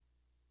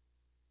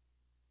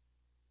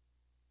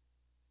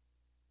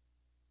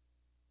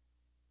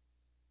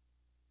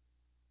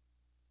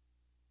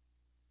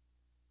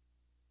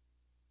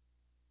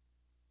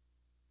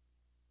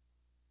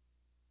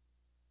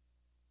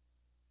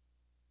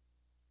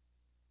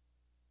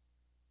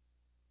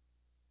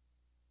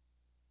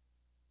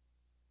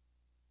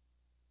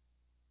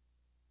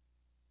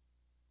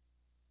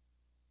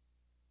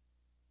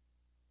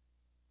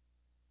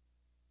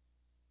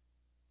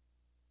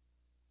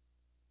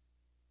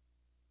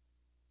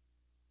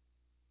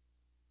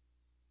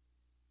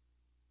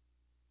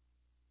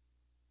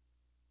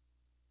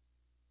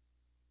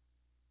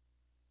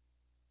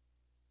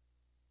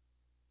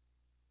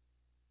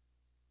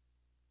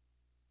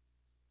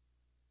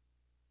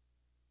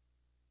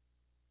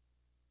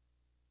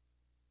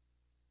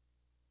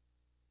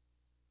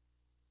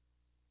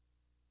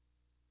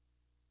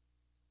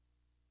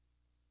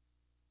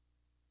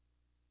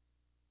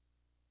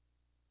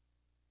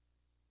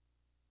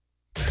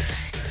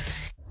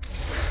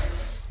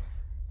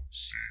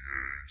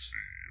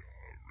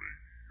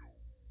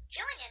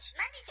Join us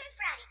Monday through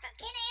Friday from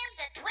 10 a.m.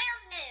 to 12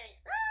 noon.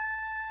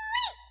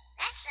 Woo-wee!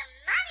 That's some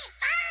mighty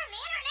fine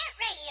internet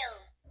radio.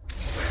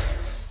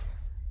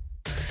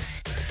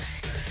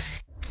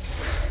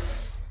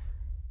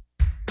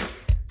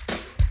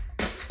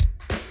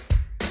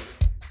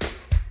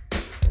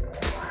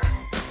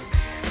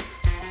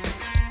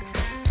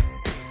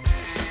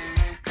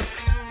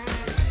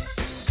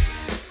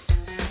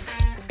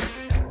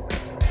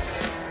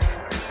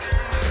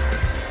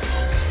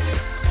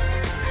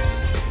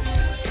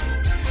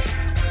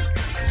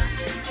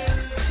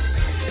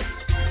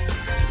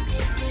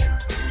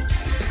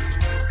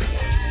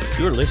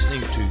 You're listening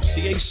to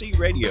CAC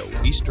Radio,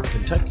 Eastern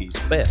Kentucky's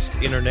best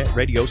internet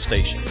radio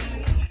station.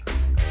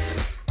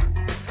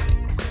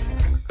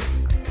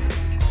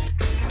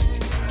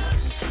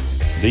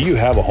 Do you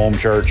have a home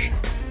church?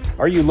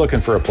 Are you looking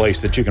for a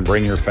place that you can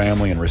bring your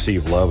family and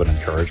receive love and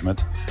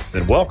encouragement?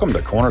 Then welcome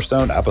to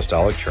Cornerstone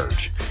Apostolic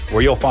Church,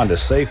 where you'll find a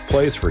safe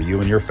place for you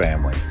and your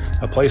family,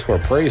 a place where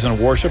praise and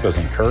worship is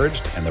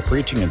encouraged and the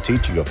preaching and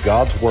teaching of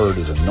God's Word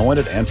is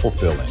anointed and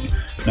fulfilling.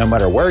 No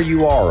matter where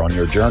you are on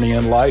your journey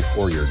in life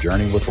or your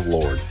journey with the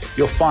Lord,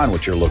 you'll find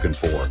what you're looking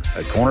for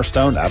at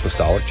Cornerstone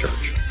Apostolic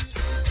Church.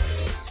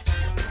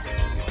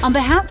 On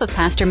behalf of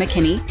Pastor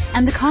McKinney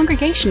and the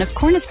congregation of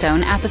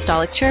Cornerstone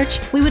Apostolic Church,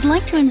 we would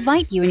like to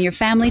invite you and your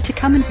family to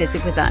come and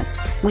visit with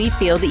us. We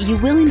feel that you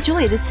will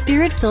enjoy the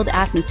Spirit-filled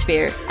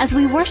atmosphere as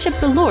we worship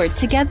the Lord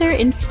together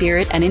in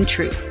spirit and in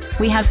truth.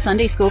 We have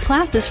Sunday school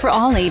classes for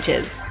all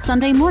ages,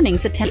 Sunday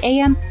mornings at 10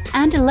 a.m.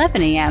 and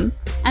 11 a.m.,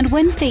 and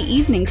Wednesday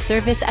evening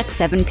service at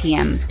 7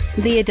 p.m.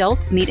 The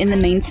adults meet in the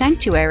main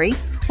sanctuary,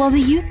 while the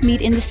youth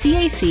meet in the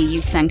CAC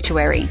Youth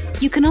Sanctuary.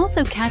 You can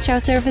also catch our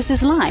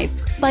services live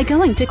by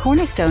going to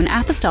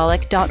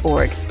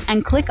cornerstoneapostolic.org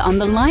and click on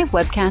the live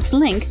webcast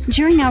link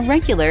during our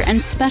regular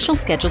and special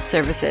scheduled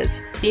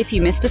services. If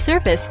you missed a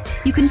service,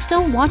 you can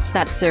still watch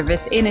that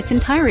service in its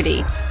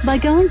entirety by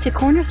going to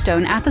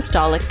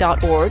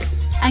cornerstoneapostolic.org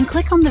and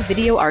click on the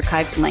video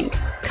archives link.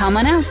 Come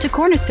on out to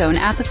Cornerstone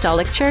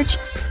Apostolic Church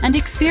and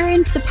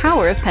experience the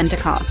power of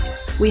Pentecost.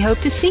 We hope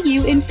to see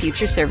you in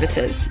future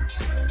services.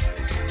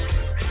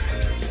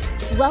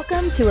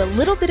 Welcome to a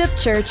little bit of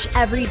church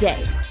every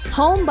day.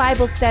 Home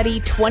Bible study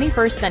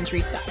 21st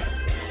century style.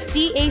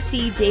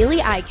 CAC Daily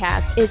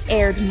iCast is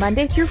aired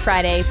Monday through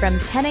Friday from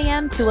 10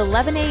 a.m. to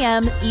 11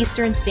 a.m.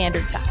 Eastern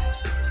Standard Time.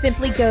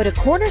 Simply go to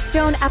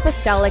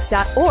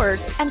cornerstoneapostolic.org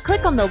and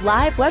click on the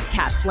live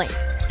webcast link.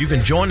 You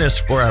can join us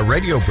for our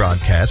radio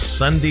broadcast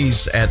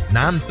Sundays at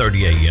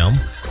 9:30 a.m.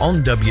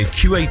 on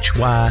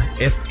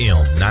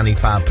WQHY-FM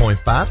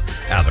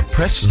 95.5 out of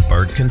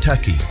Prestonsburg,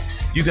 Kentucky.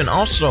 You can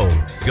also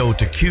go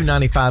to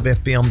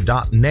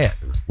Q95FM.net,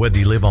 whether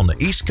you live on the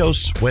East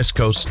Coast, West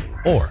Coast,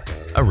 or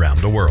around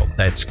the world.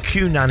 That's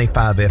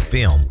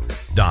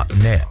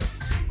Q95FM.net.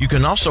 You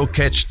can also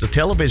catch the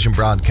television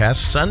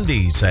broadcast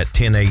Sundays at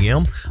 10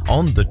 a.m.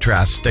 on the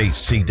Tri-State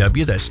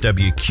CW, that's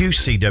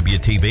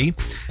WQCW-TV,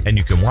 and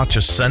you can watch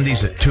us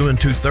Sundays at 2 and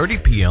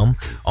 2:30 p.m.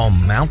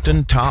 on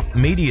Mountaintop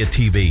Media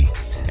TV.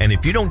 And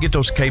if you don't get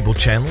those cable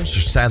channels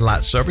or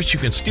satellite service, you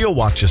can still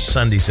watch us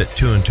Sundays at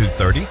 2 and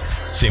 2:30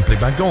 simply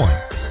by going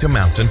to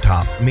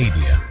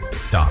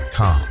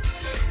mountaintopmedia.com.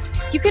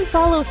 You can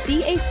follow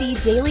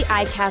CAC Daily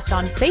iCast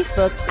on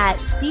Facebook at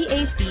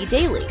CAC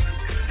Daily.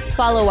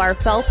 Follow our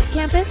Phelps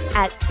campus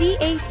at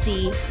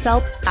CAC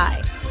Phelps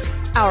I,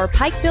 our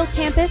Pikeville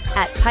campus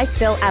at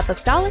Pikeville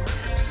Apostolic,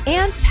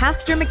 and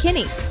Pastor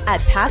McKinney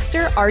at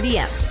Pastor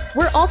RDM.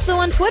 We're also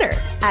on Twitter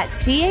at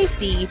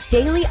CAC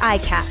Daily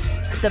iCast,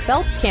 the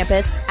Phelps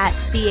campus at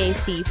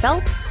CAC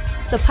Phelps,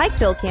 the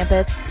Pikeville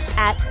campus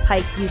at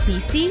Pike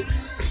UPC,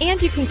 and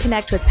you can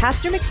connect with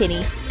Pastor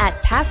McKinney at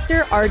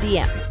Pastor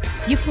RDM.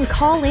 You can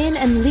call in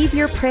and leave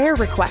your prayer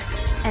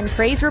requests and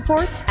praise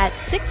reports at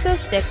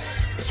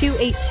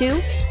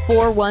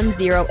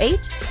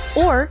 606-282-4108,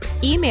 or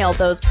email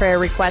those prayer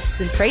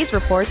requests and praise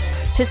reports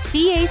to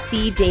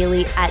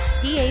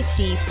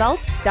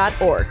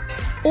cacdaily@cacphelps.org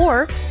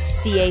or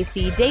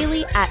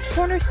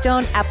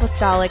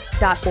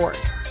cacdaily@cornerstoneapostolic.org.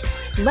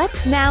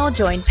 Let's now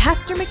join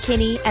Pastor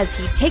McKinney as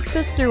he takes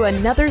us through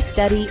another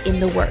study in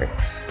the Word.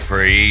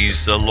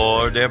 Praise the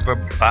Lord,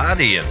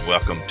 everybody, and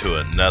welcome to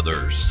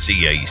another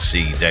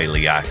CAC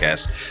Daily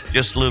iCast.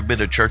 Just a little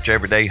bit of church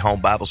everyday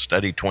home Bible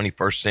study,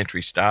 21st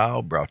century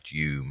style, brought to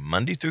you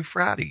Monday through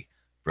Friday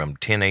from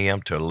 10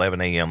 a.m. to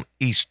 11 a.m.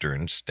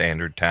 Eastern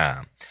Standard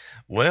Time.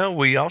 Well,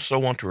 we also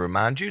want to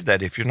remind you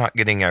that if you're not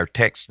getting our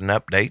text and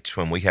updates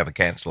when we have a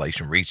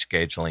cancellation,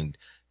 rescheduling,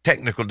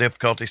 technical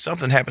difficulty,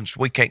 something happens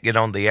we can't get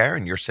on the air,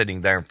 and you're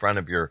sitting there in front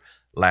of your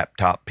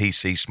laptop,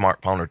 PC,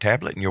 smartphone, or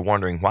tablet, and you're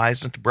wondering, why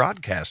isn't the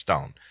broadcast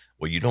on?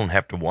 Well, you don't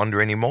have to wonder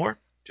anymore.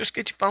 Just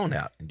get your phone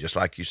out, and just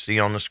like you see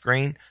on the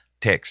screen,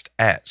 text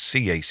at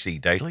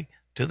CAC Daily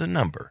to the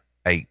number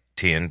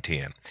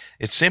 81010.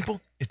 It's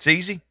simple. It's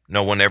easy.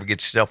 No one ever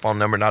gets your cell phone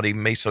number, not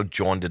even me, so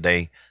join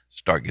today.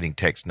 Start getting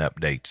text and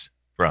updates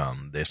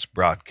from this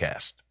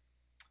broadcast.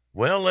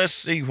 Well, let's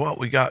see what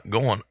we got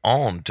going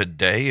on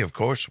today. Of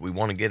course, we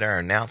want to get our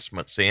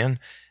announcements in.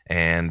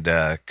 And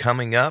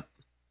coming up,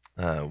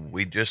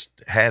 we just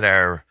had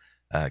our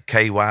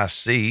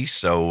KYC,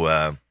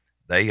 so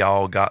they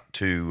all got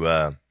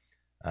to,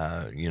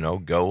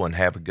 go and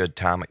have a good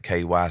time at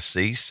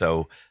KYC.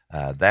 So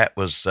that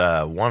was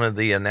one of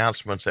the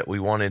announcements that we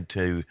wanted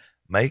to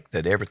make,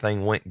 that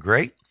everything went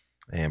great,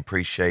 and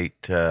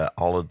appreciate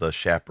all of the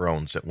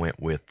chaperones that went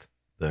with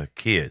the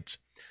kids.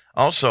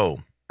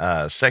 Also,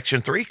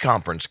 Section 3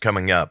 conference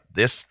coming up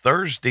this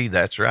Thursday.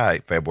 That's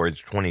right, February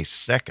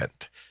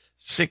 22nd,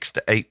 6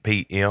 to 8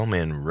 p.m.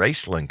 in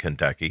Raceland,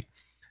 Kentucky.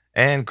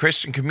 And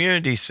Christian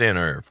Community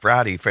Center,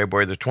 Friday,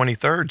 February the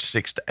 23rd,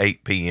 6 to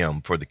 8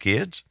 p.m. for the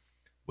kids.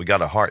 We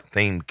got a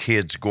heart-themed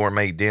kids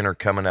gourmet dinner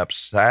coming up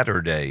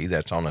Saturday.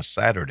 That's on a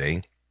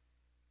Saturday.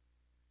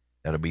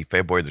 That'll be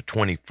February the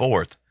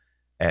 24th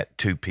at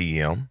 2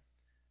 p.m.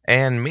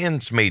 And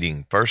men's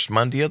meeting, first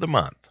Monday of the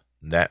month.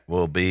 That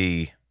will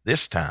be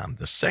this time,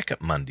 the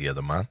second Monday of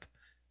the month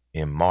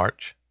in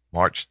March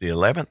the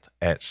 11th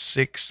at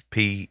 6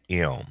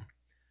 p.m.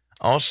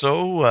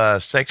 Also,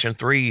 Section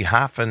 3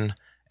 hyphen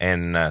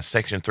and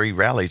Section 3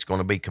 rally is going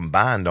to be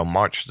combined on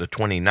March the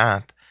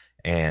 29th,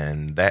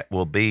 and that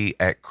will be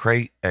at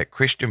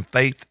Christian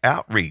Faith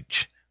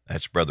Outreach.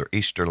 That's Brother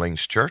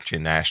Easterling's Church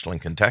in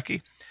Ashland,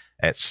 Kentucky,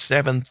 at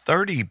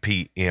 7:30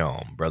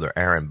 p.m. Brother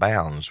Aaron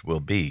Bounds will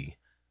be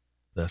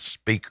the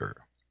speaker.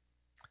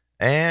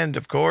 And,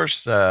 of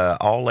course,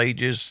 all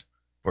ages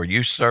for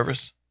youth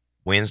service,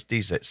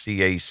 Wednesdays at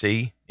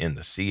CAC in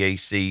the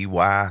CACY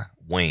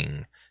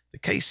wing, the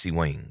Casey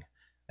wing.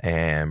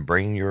 And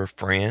bring your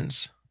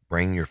friends,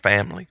 bring your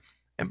family,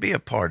 and be a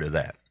part of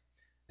that.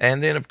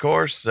 And then, of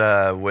course,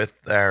 with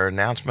our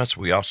announcements,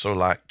 we also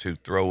like to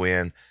throw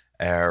in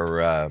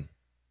our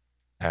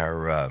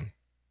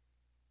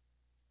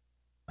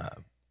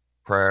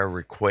prayer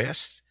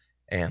requests.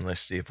 And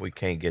let's see if we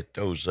can't get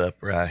those up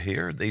right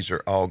here. These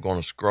are all going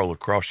to scroll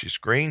across your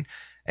screen.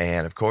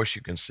 And, of course,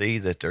 you can see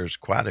that there's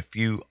quite a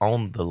few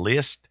on the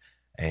list.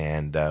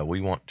 And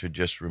we want to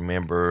just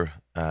remember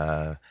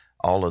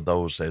all of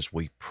those as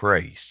we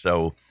pray.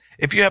 So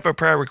if you have a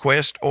prayer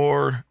request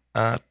or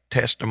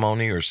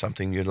testimony or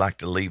something you'd like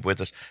to leave with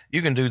us,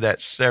 you can do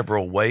that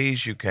several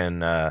ways. You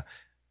can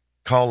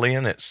call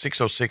in at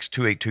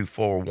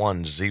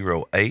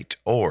 606-282-4108,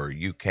 or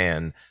you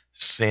can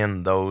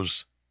send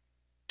those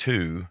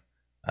to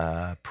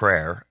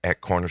prayer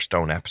at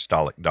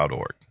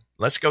cornerstoneapostolic.org.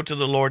 Let's go to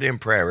the Lord in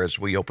prayer as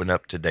we open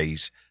up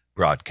today's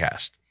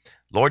broadcast.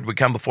 Lord, we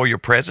come before your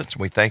presence,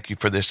 and we thank you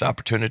for this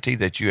opportunity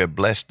that you have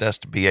blessed us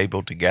to be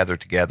able to gather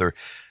together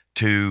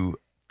to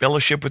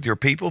fellowship with your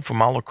people from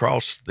all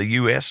across the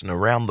U.S. and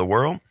around the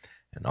world.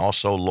 And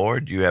also,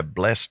 Lord, you have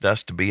blessed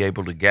us to be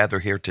able to gather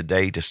here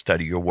today to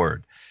study your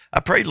word. I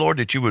pray, Lord,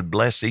 that you would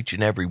bless each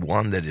and every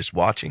one that is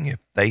watching. If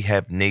they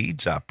have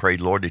needs, I pray,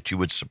 Lord, that you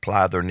would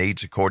supply their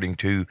needs according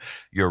to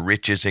your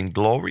riches and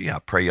glory. I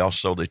pray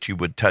also that you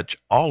would touch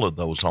all of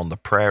those on the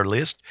prayer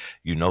list.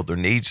 You know their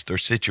needs, their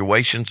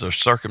situations, their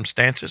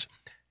circumstances.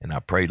 And I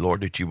pray, Lord,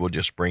 that you will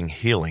just bring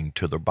healing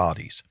to their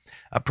bodies.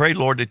 I pray,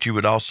 Lord, that you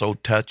would also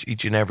touch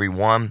each and every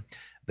one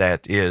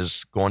that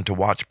is going to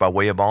watch by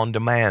way of on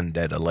demand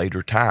at a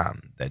later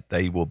time, that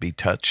they will be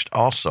touched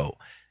also.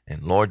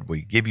 And Lord,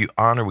 we give you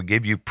honor, we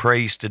give you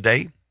praise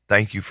today.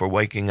 Thank you for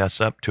waking us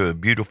up to a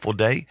beautiful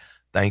day.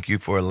 Thank you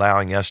for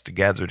allowing us to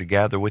gather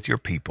together with your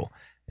people.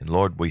 And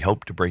Lord, we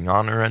hope to bring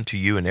honor unto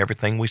you in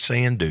everything we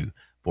say and do.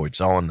 For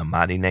it's all in the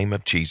mighty name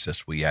of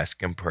Jesus we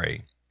ask and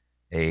pray.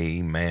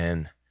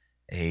 Amen.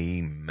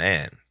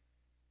 Amen.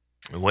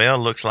 Well,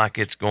 looks like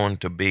it's going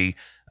to be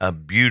a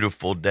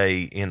beautiful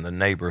day in the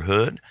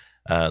neighborhood.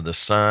 The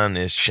sun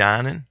is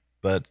shining,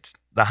 but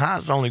the high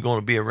is only going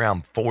to be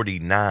around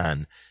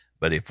 49.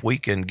 But if we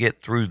can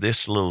get through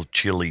this little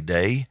chilly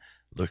day,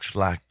 looks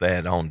like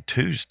that on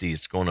Tuesday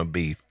it's going to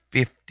be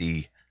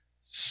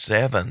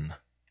 57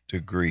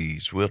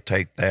 degrees. We'll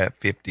take that,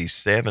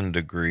 57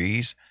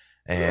 degrees.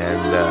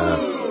 And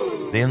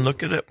then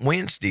look at it,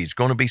 Wednesday, it's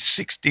going to be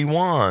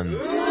 61.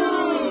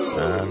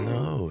 I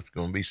know, it's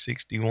going to be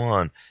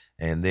 61.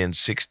 And then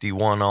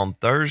 61 on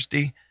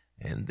Thursday.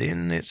 And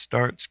then it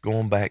starts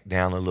going back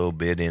down a little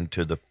bit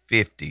into the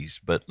 50s.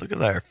 But look at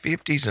that,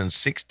 50s and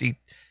 60s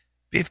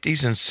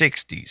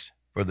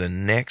for the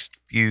next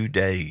few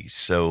days.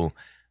 So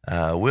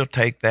we'll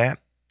take that.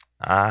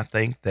 I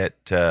think that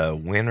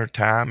winter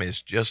time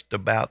is just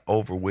about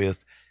over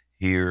with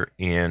here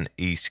in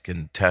East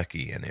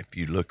Kentucky. And if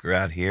you look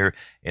right here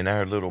in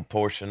our little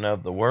portion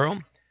of the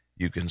world,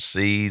 you can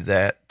see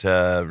that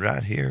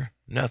right here,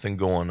 nothing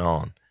going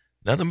on.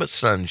 Nothing but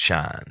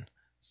sunshine.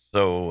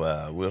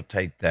 So we'll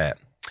take that.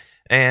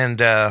 And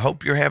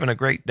hope you're having a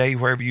great day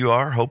wherever you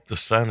are. Hope the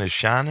sun is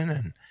shining,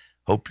 and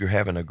hope you're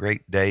having a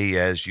great day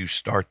as you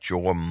start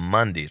your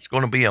Monday. It's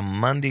going to be a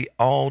Monday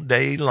all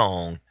day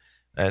long.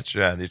 That's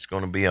right. It's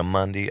going to be a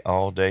Monday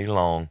all day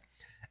long.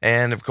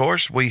 And, of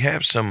course, we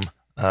have some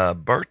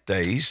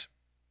birthdays.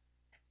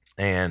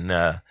 And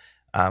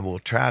I will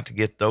try to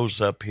get those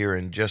up here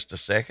in just a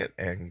second.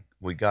 And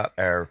we got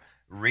our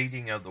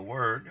reading of the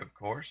Word, of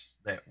course,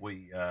 that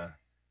we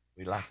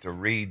like to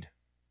read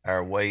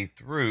our way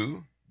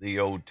through the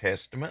Old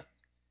Testament.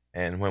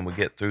 And when we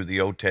get through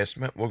the Old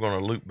Testament, we're going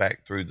to loop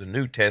back through the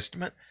New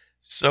Testament.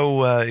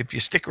 So if you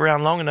stick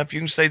around long enough, you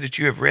can say that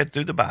you have read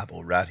through the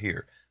Bible right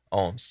here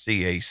on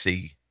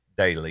CAC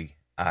Daily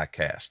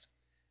iCast.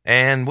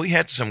 And we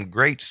had some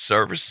great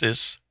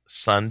services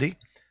Sunday.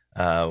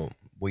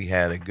 We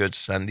had a good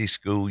Sunday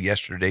school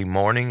yesterday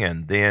morning,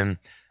 and then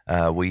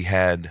we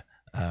had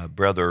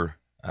Brother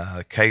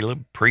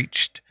Caleb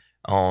preached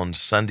on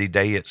Sunday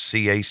day at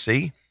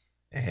CAC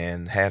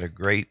and had a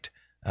great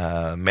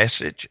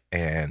message,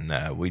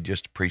 and we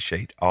just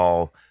appreciate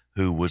all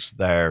who was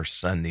there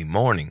Sunday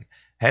morning.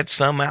 Had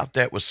some out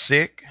that was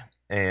sick,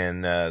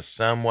 and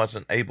some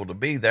wasn't able to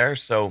be there,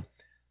 so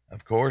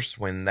of course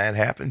when that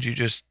happens, you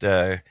just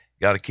got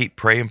to keep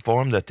praying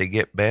for them that they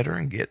get better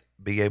and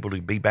be able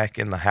to be back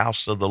in the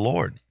house of the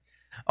Lord.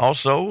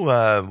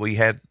 Also, we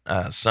had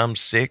some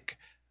sick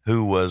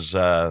who was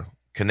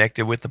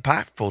connected with the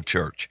Pikeville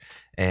Church,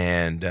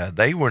 and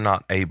they were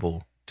not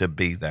able to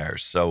be there.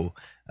 So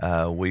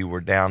we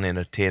were down in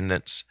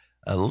attendance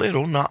a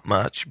little, not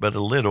much, but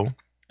a little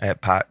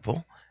at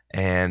Pikeville.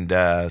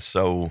 And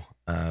so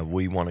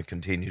we want to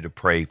continue to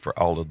pray for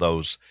all of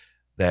those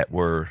that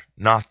were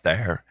not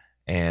there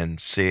and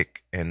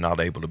sick and not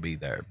able to be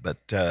there.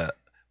 But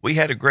we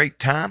had a great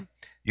time.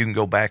 You can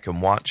go back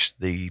and watch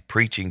the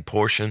preaching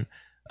portion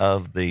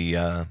of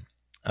the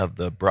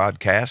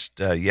broadcast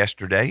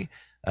yesterday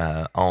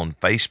on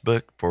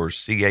Facebook for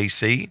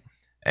CAC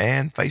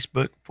and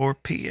Facebook for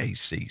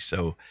PAC.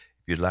 So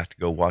if you'd like to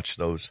go watch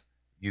those,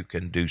 you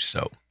can do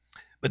so.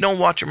 But don't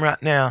watch them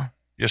right now.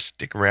 Just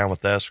stick around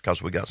with us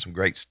because we got some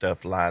great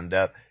stuff lined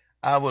up.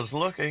 I was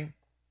looking,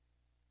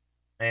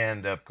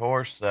 and of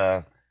course,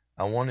 I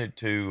wanted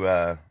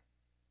to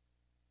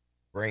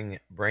bring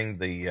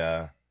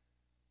the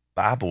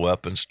Bible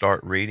up and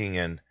start reading,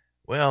 and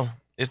well,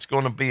 it's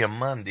going to be a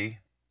Monday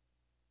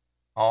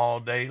all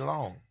day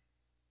long.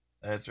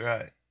 That's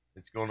right.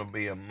 It's going to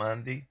be a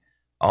Monday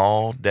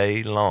all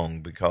day long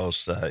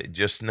because it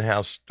just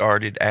now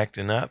started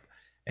acting up.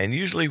 And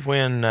usually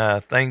when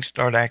things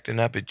start acting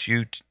up, it's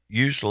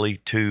usually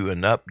to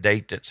an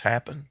update that's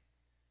happened.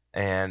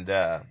 And,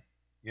 I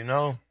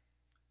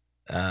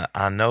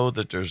know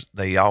that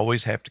they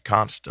always have to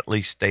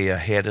constantly stay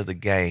ahead of the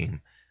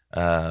game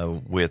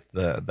with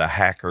the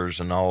hackers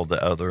and all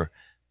the other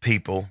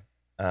people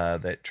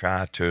that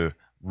try to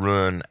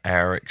run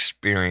our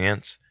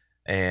experience.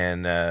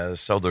 And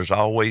so there's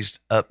always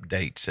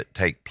updates that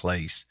take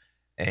place.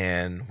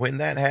 And when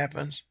that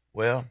happens,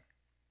 well,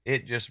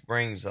 it just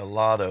brings a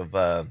lot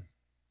of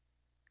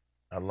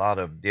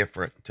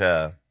different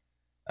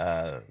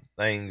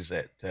things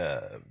that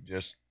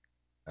just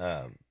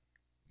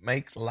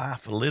make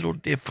life a little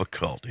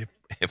difficult,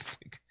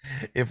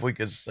 if we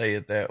could say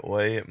it that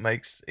way. It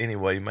makes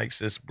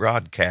this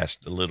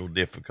broadcast a little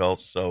difficult.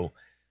 So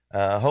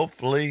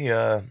hopefully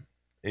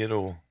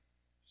it'll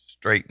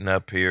straighten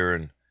up here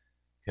and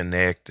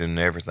connect, and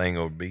everything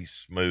will be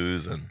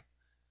smooth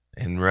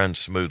and run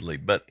smoothly.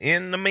 But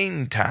in the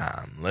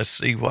meantime, let's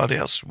see what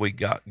else we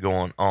got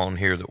going on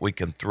here that we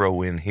can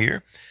throw in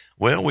here.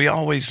 Well, we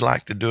always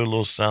like to do a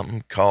little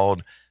something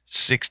called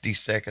 60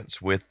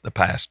 Seconds with the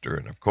Pastor.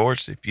 And of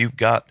course, if you've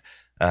got,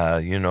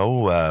 a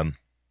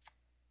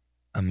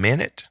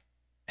minute,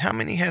 how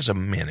many has a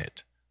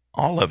minute?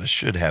 All of us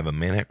should have a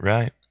minute,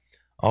 right?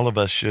 All of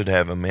us should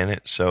have a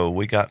minute. So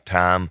we got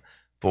time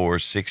for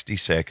 60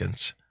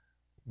 seconds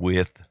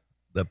with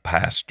the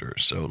pastor.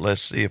 So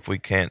let's see if we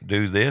can't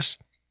do this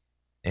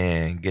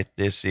and get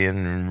this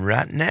in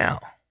right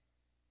now.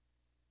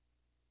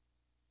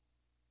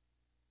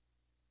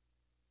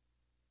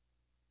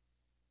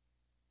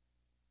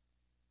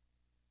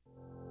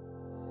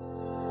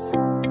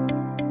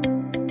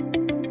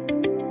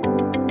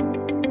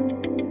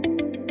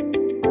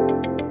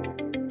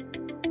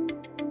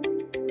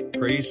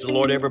 Praise the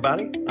Lord,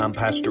 everybody. I'm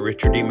Pastor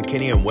Richard D.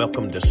 McKinney, and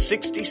welcome to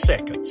 60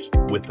 Seconds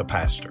with the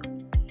Pastor.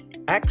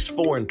 Acts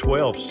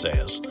 4:12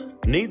 says,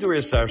 "Neither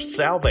is there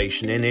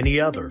salvation in any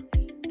other,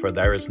 for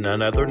there is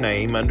none other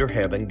name under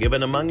heaven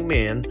given among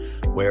men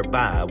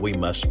whereby we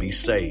must be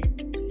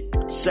saved."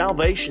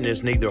 Salvation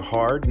is neither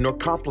hard nor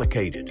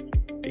complicated.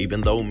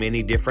 Even though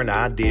many different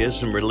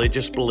ideas and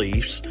religious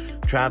beliefs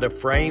try to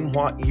frame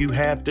what you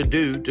have to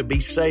do to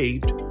be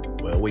saved,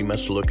 well, we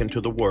must look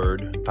into the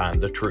Word and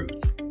find the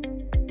truth.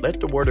 Let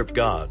the Word of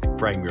God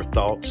frame your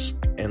thoughts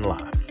and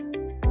life.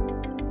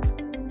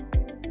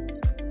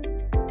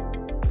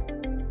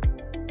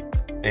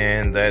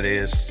 And that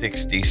is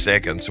 60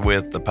 Seconds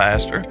with the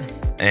Pastor.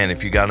 And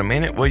if you got a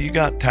minute, well, you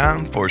got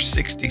time for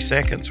 60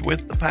 Seconds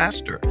with the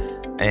Pastor.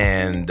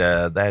 And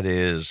that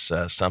is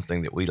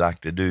something that we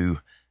like to do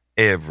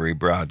every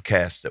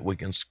broadcast that we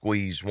can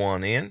squeeze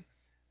one in.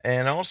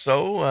 And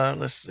also,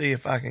 let's see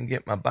if I can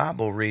get my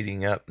Bible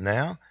reading up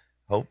now.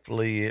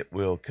 Hopefully it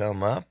will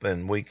come up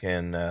and we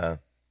can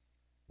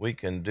we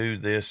can do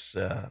this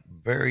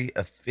very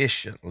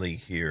efficiently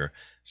here.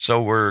 So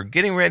we're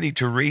getting ready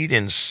to read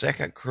in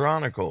Second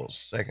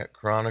Chronicles,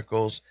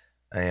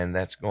 and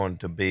that's going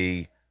to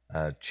be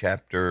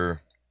chapter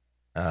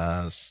 2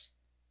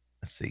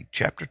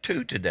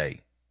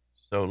 today.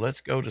 So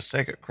let's go to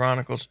Second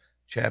Chronicles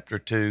chapter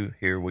 2.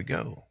 Here we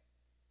go.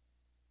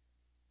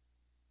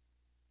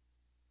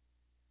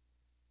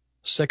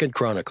 2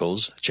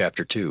 Chronicles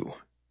chapter 2.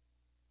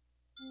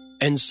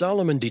 And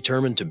Solomon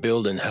determined to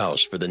build an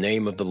house for the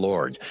name of the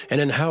Lord,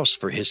 and an house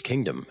for his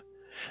kingdom.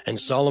 And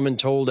Solomon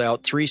told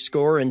out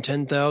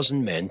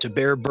 70,000 men to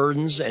bear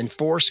burdens, and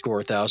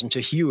 80,000 to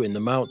hew in the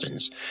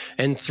mountains,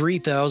 and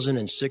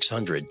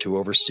 3,600 to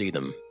oversee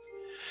them.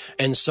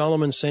 And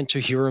Solomon sent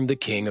to Hiram the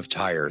king of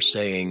Tyre,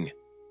 saying,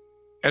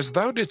 As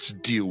thou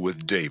didst deal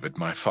with David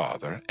my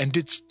father, and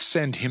didst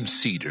send him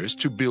cedars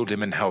to build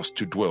him an house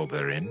to dwell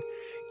therein,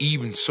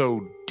 even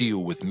so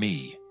deal with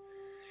me.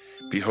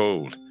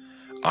 Behold,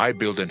 I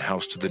build an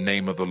house to the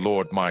name of the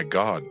Lord my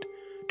God,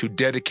 to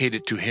dedicate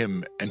it to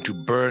him, and to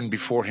burn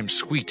before him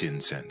sweet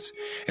incense,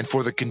 and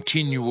for the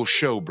continual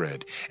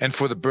showbread, and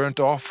for the burnt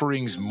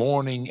offerings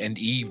morning and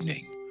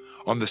evening,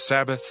 on the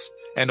Sabbaths,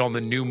 and on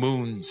the new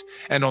moons,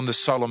 and on the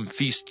solemn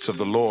feasts of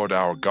the Lord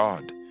our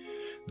God.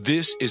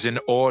 This is an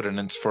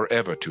ordinance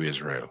forever to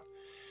Israel.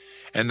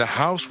 And the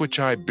house which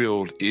I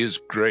build is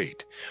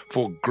great,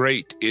 for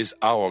great is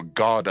our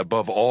God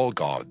above all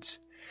gods.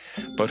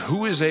 But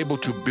who is able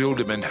to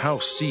build him an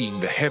house, seeing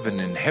the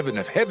heaven and heaven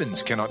of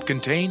heavens cannot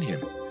contain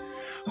him?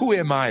 Who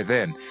am I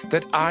then,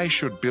 that I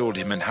should build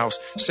him an house,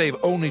 save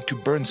only to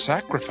burn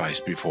sacrifice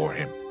before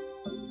him?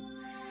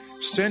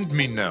 Send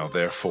me now,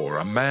 therefore,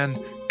 a man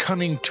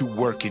cunning to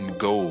work in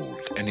gold,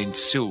 and in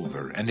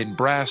silver, and in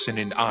brass, and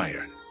in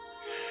iron,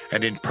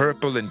 and in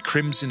purple, and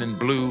crimson, and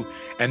blue,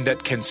 and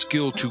that can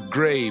skill to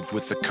grave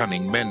with the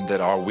cunning men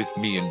that are with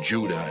me in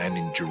Judah and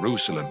in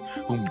Jerusalem,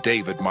 whom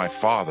David my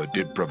father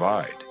did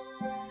provide.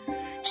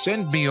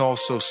 Send me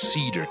also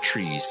cedar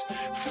trees,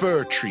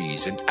 fir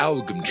trees, and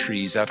algum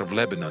trees out of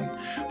Lebanon,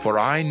 for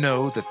I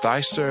know that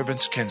thy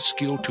servants can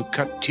skill to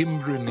cut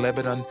timber in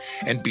Lebanon,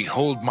 and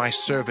behold, my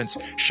servants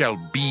shall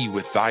be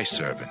with thy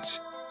servants,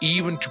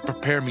 even to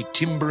prepare me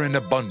timber in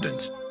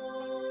abundance.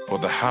 For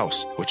the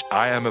house which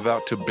I am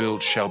about to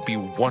build shall be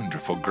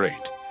wonderful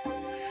great.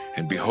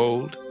 And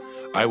behold,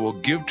 I will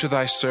give to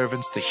thy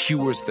servants the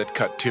hewers that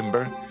cut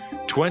timber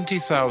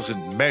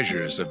 20,000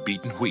 measures of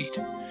beaten wheat,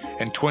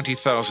 and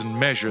 20,000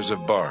 measures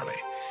of barley,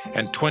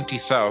 and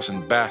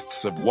 20,000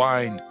 baths of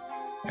wine,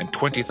 and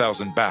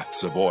 20,000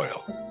 baths of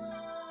oil.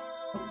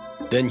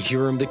 Then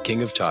Hiram the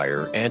king of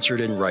Tyre answered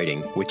in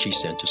writing, which he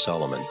sent to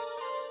Solomon.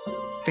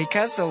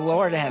 Because the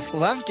Lord hath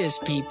loved his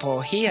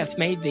people, he hath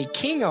made thee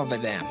king over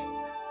them.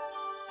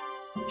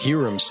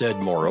 Hiram said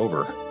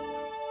moreover,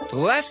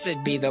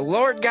 Blessed be the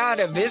Lord God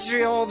of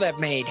Israel that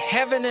made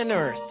heaven and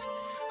earth,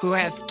 who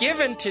hath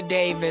given to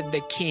David the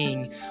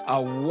king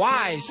a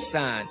wise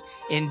son,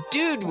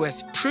 endued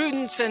with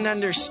prudence and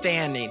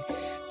understanding,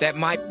 that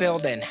might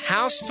build an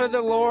house for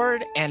the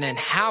Lord and an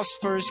house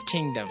for his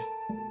kingdom.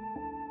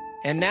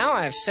 And now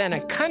I have sent a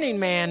cunning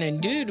man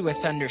endued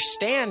with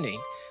understanding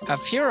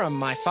of Hiram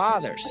my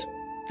father's,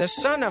 the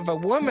son of a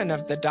woman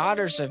of the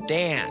daughters of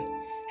Dan,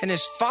 and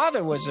his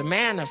father was a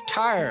man of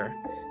Tyre,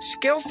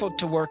 skillful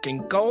to work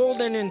in gold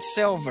and in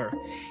silver,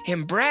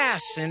 in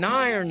brass and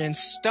iron and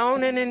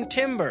stone and in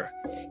timber,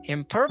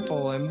 in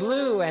purple and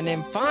blue and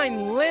in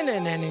fine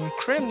linen and in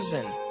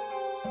crimson.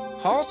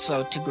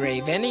 Also to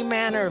grave any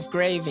manner of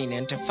graving,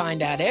 and to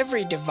find out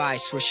every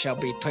device which shall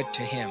be put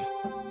to him.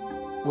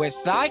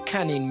 With thy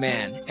cunning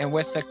men, and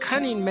with the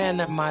cunning men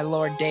of my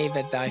lord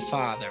David thy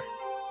father.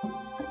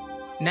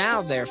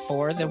 Now,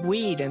 therefore, the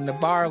wheat and the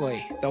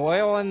barley, the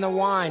oil and the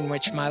wine,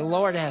 which my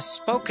lord hath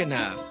spoken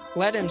of,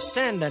 let him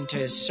send unto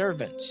his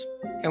servants.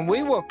 And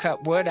we will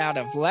cut wood out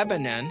of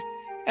Lebanon,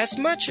 as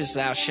much as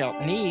thou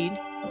shalt need,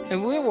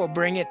 and we will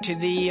bring it to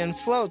thee in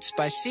floats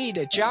by sea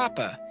to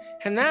Joppa,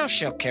 and thou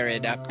shalt carry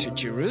it up to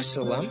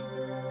Jerusalem.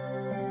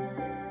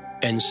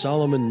 And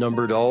Solomon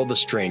numbered all the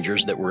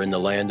strangers that were in the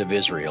land of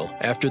Israel,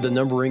 after the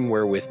numbering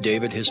wherewith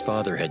David his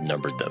father had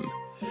numbered them.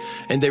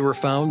 And they were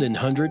found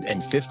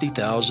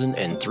 150,000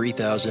 and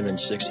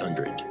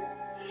 3,600.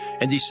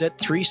 And he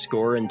set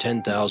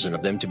 70,000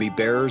 of them to be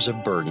bearers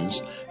of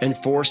burdens, and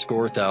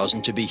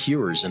 80,000 to be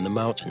hewers in the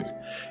mountain,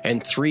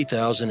 and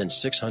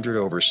 3,600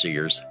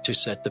 overseers to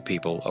set the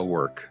people a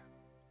work.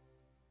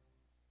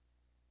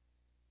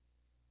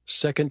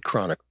 2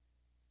 Chronicles.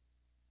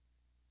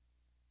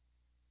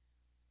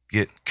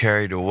 Get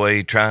carried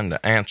away trying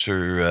to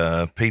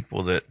answer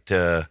people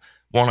that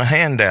want a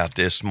handout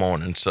this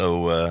morning,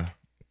 so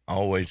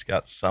always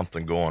got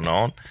something going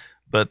on.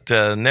 But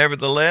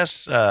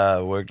nevertheless,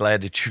 we're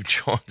glad that you've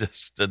joined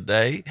us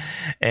today,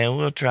 and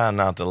we'll try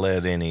not to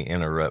let any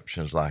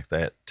interruptions like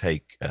that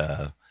take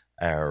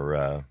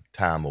our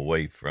time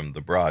away from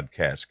the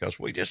broadcast, because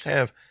we just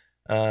have,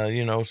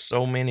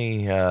 so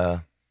many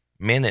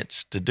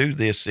minutes to do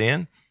this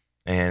in,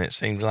 and it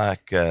seems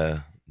like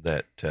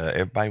that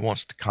everybody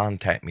wants to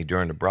contact me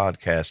during the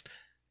broadcast,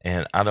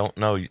 And I don't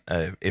know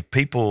if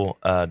people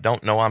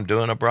don't know I'm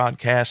doing a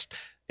broadcast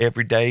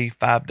every day,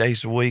 5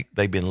 days a week.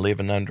 They've been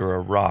living under a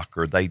rock,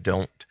 or they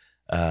don't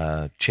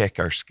check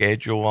our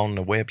schedule on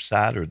the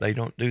website, or they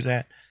don't do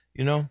that.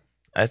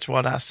 That's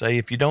what I say.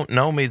 If you don't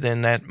know me,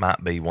 then that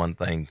might be one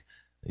thing,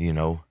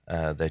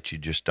 that you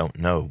just don't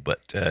know.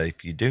 But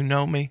if you do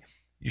know me,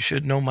 you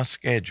should know my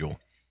schedule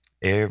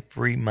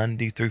every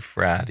Monday through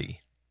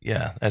Friday.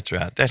 Yeah, that's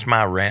right. That's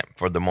my rant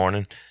for the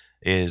morning,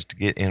 is to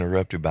get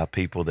interrupted by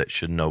people that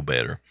should know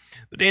better.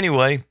 But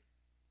anyway,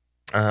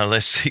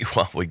 let's see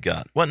what we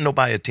got. Wasn't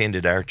nobody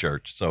attended our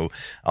church, so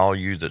all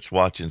you that's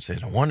watching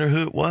said, I wonder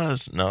who it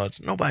was. No,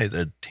 it's nobody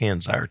that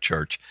attends our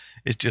church.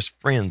 It's just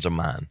friends of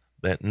mine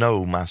that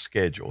know my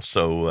schedule.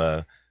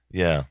 So,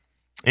 yeah.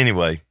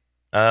 Anyway,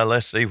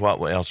 let's see what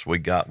else we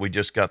got. We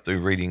just got through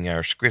reading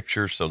our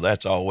scripture, so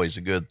that's always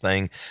a good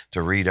thing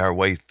to read our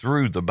way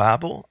through the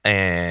Bible.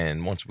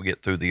 And once we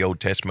get through the Old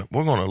Testament,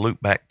 we're going to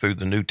loop back through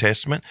the New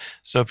Testament.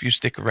 So if you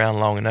stick around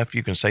long enough,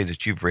 you can say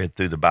that you've read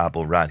through the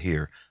Bible right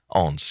here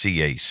on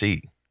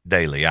CAC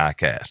Daily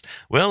iCast.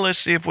 Well, let's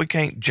see if we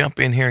can't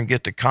jump in here and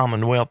get the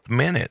Commonwealth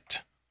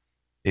Minute.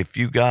 If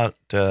you got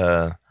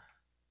a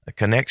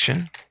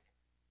connection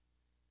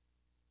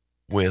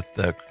with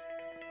the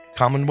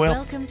Commonwealth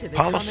Welcome to the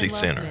Policy Commonwealth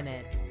Center.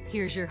 Minute.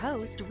 Here's your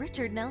host,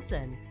 Richard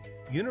Nelson.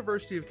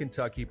 University of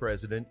Kentucky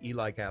President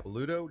Eli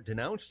Capilouto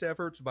denounced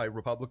efforts by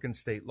Republican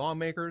state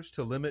lawmakers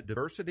to limit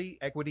diversity,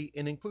 equity,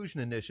 and inclusion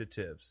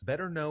initiatives,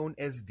 better known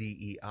as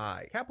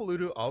DEI.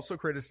 Capilouto also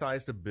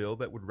criticized a bill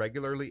that would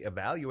regularly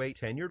evaluate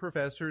tenured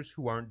professors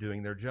who aren't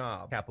doing their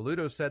job.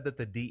 Capilouto said that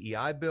the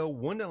DEI bill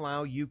wouldn't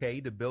allow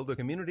UK to build a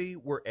community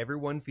where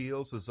everyone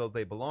feels as though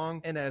they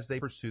belong and as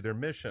they pursue their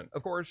mission.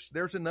 Of course,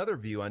 there's another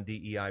view on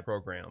DEI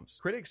programs.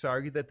 Critics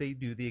argue that they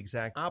do the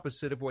exact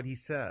opposite of what he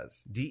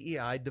says.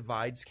 DEI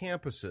divides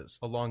campuses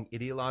along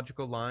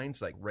ideological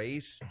lines like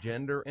race,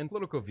 gender, and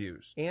political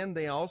views. And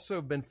they also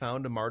have been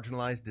found to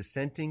marginalize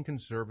dissenting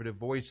conservative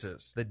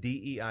voices. The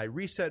DEI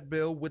reset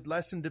bill would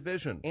lessen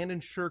division and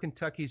ensure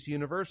Kentucky's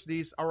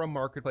universities are a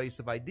marketplace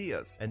of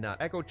ideas and not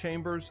echo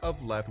chambers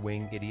of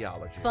left-wing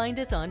ideology. Find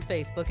us on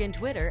Facebook and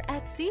Twitter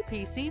at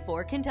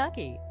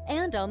CPC4Kentucky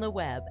and on the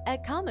web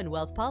at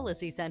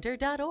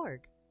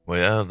CommonwealthPolicyCenter.org.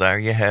 Well, there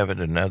you have it.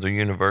 Another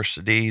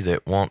university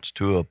that wants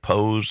to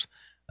oppose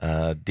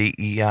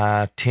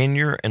DEI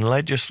tenure and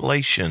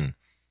legislation,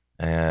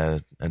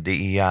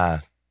 DEI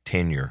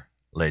tenure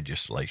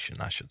legislation,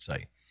 I should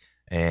say.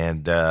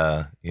 And,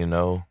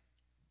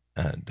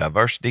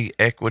 diversity,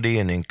 equity,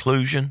 and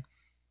inclusion,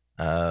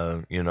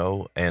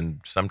 and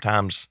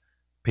sometimes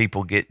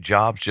people get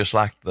jobs just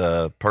like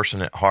the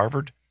person at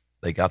Harvard.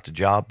 They got the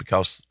job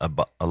because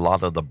a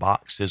lot of the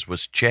boxes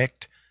was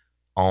checked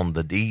on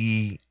the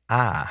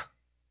DEI.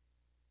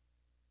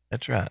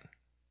 That's right.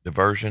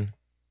 Diversion,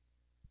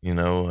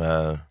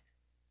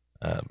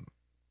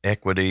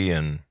 equity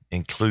and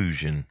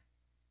inclusion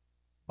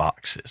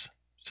boxes.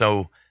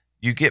 So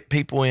you get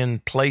people in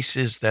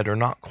places that are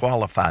not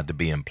qualified to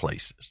be in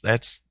places.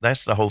 That's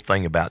the whole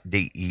thing about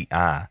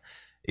DEI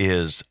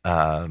is,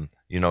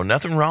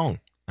 nothing wrong.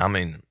 I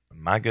mean,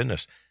 my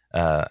goodness,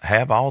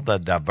 have all the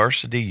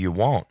diversity you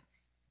want,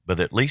 but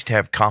at least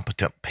have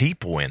competent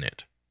people in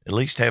it. At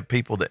least have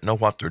people that know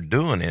what they're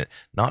doing in it,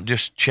 not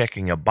just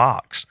checking a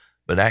box,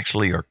 but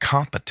actually are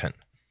competent.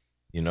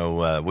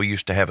 We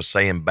used to have a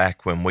saying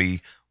back when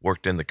we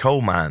worked in the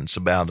coal mines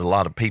about a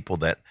lot of people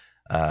that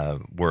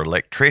were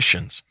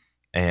electricians,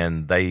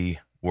 and they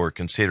were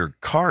considered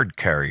card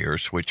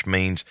carriers, which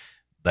means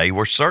they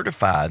were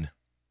certified.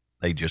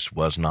 They just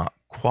was not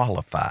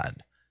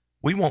qualified.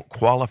 We want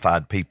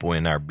qualified people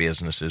in our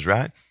businesses,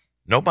 right?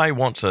 Nobody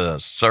wants a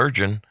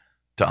surgeon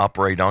to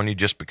operate on you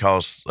just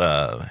because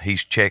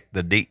he's checked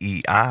the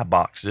DEI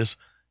boxes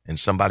and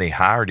somebody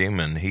hired him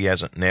and he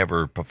hasn't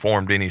never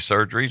performed any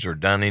surgeries or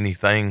done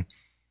anything,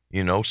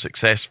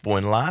 successful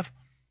in life.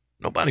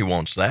 Nobody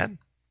wants that.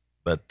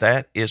 But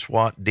that is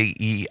what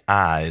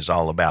DEI is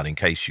all about, in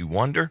case you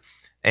wonder.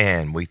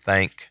 And we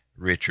thank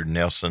Richard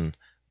Nelson,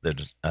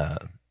 the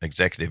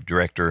Executive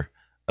Director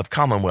of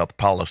Commonwealth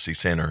Policy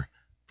Center,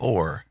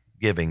 for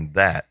giving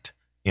that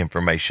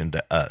information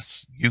to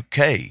us.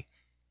 UK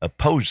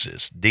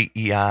opposes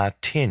DEI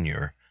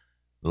tenure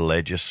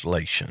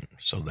legislation.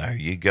 So there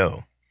you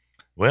go.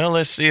 Well,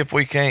 let's see if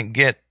we can't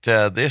get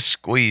this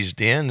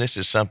squeezed in. This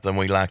is something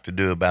we like to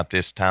do about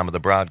this time of the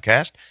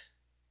broadcast.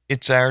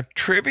 It's our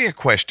trivia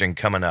question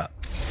coming up.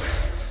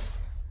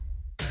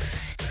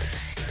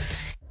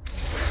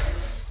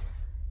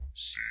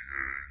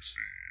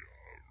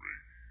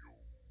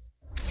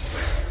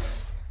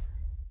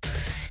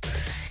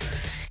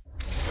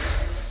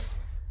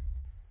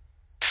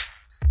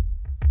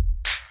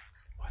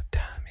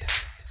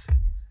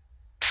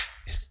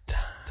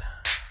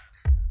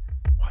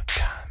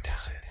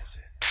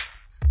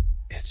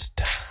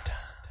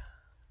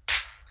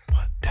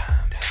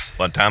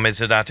 What time is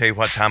it? I'll tell you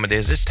what time it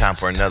is. It's time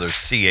for another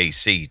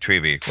CAC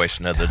Trivia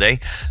Question of the Day.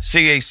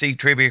 CAC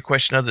Trivia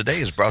Question of the Day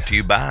is brought to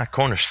you by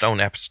Cornerstone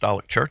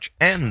Apostolic Church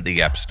and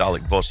the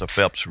Apostolic Voice of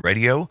Phelps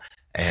Radio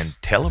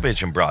and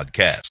television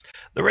broadcast.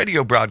 The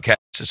radio broadcast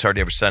is heard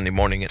every Sunday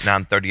morning at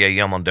 9:30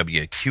 a.m. on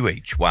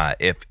WQHY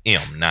FM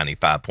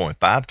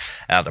 95.5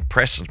 out of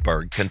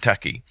Prestonsburg,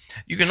 Kentucky.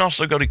 You can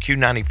also go to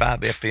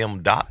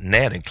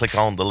Q95FM.net and click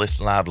on the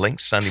Listen Live link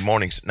Sunday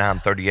mornings at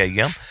 9:30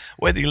 a.m.,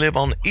 whether you live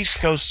on the East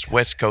Coast,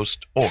 West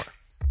Coast, or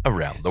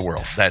around the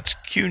world. That's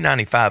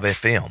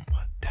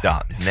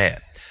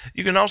Q95FM.net.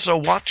 You can also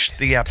watch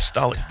the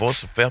Apostolic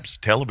Voice of Phelps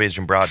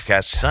television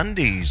broadcast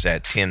Sundays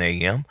at 10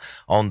 a.m.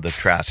 on the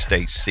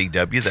Tri-State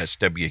CW. That's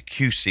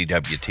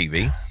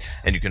WQCW-TV.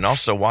 And you can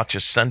also watch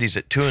us Sundays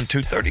at 2 and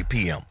 2:30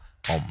 p.m.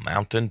 on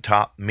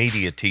Mountaintop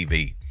Media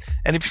TV.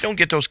 And if you don't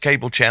get those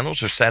cable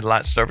channels or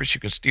satellite service,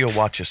 you can still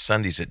watch us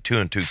Sundays at 2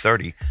 and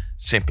 2:30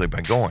 simply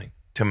by going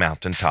to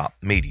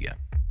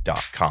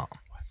mountaintopmedia.com.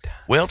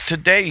 Well,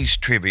 today's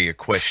trivia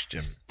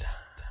question: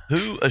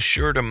 who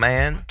assured a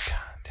man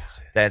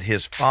that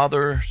his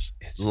father's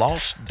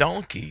lost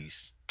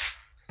donkeys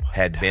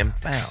had been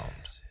found?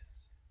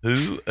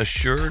 Who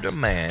assured a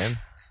man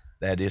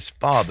that his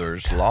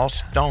father's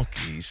lost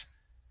donkeys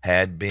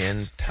had been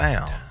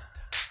found?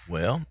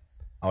 Well,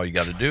 all you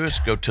got to do is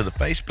go to the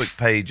Facebook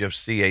page of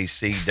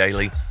CAC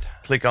Daily,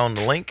 click on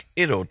the link,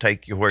 it'll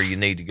take you where you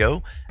need to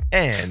go,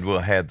 and we'll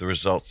have the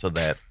results of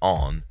that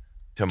on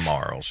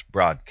tomorrow's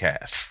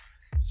broadcast.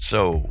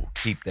 So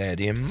keep that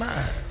in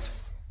mind.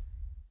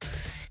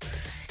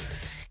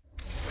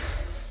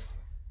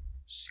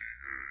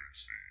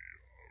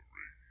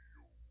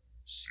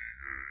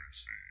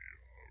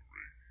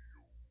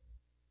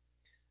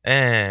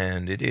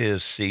 And it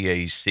is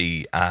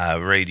CACI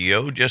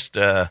Radio, just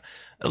a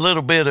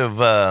little bit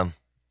of,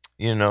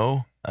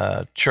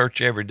 church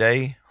every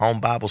day,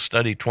 home Bible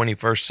study,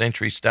 21st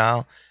century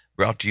style,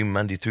 brought to you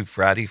Monday through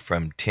Friday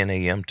from 10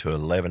 a.m. to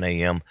 11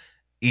 a.m.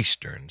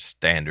 Eastern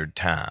Standard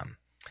Time.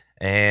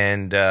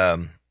 And,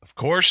 of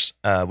course,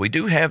 we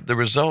do have the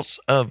results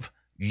of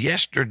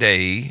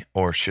yesterday,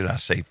 or should I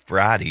say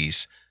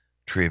Friday's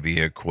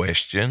trivia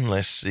question.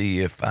 Let's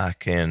see if I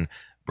can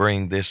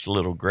bring this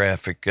little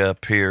graphic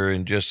up here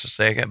in just a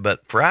second.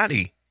 But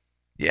Friday,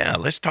 yeah,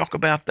 let's talk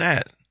about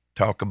that.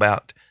 Talk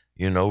about,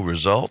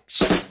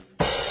 results.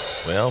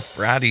 Well,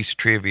 Friday's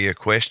trivia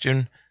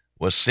question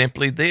was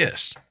simply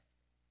this: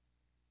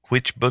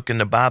 which book in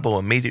the Bible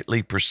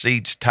immediately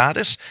precedes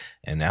Titus?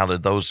 And out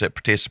of those that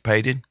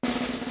participated,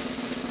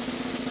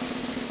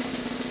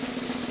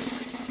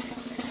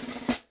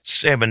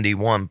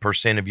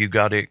 71% of you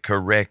got it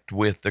correct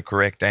with the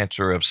correct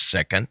answer of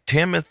 2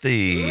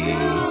 Timothy.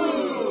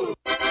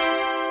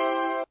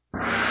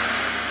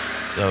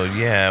 So,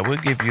 yeah, we'll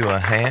give you a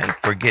hand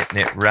for getting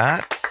it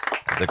right.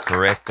 The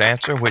correct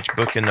answer, which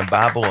book in the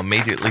Bible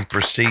immediately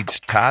precedes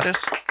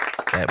Titus?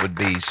 That would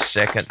be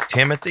 2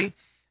 Timothy.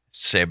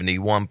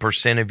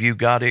 71% of you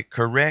got it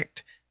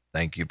correct.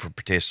 Thank you for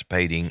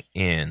participating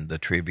in the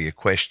trivia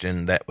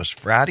question. That was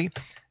Friday.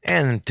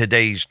 And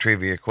today's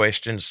trivia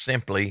question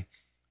simply: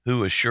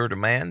 who assured a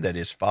man that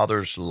his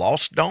father's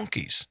lost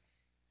donkeys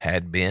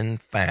had been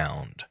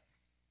found?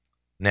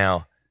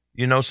 Now,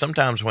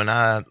 sometimes when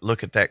I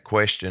look at that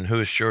question, who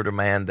assured a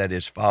man that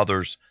his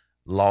father's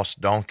lost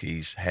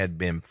donkeys had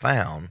been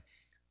found,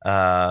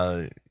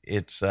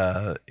 it's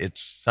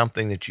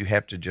something that you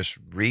have to just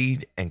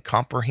read and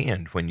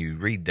comprehend when you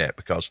read that,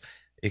 because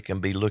it can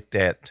be looked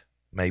at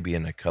maybe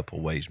in a couple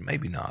ways,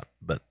 maybe not.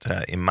 But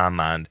in my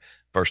mind,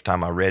 first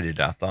time I read it,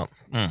 I thought,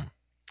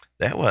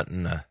 that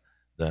wasn't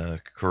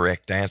the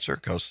correct answer,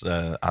 because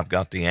I've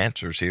got the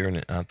answers here,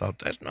 and I thought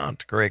that's not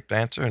the correct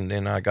answer. And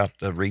then I got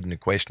to reading the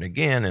question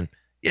again, and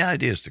yeah,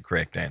 it is the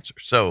correct answer.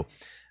 So,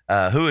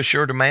 who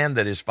assured a man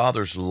that his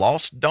father's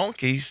lost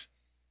donkeys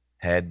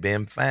had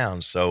been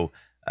found? So,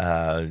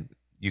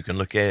 you can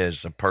look at it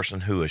as a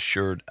person who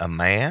assured a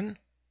man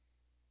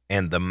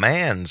and the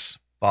man's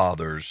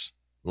father's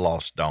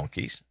lost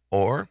donkeys,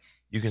 or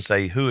you can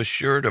say who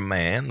assured a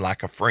man,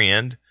 like a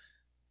friend,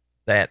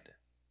 that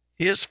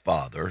his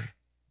father,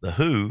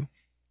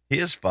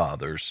 his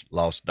father's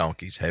lost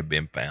donkeys had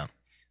been found.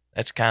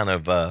 That's kind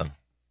of the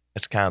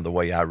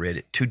way I read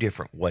it, two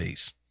different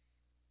ways.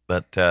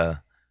 But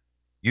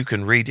you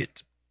can read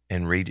it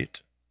and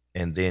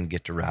then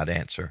get the right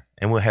answer,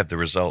 and we'll have the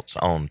results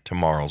on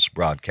tomorrow's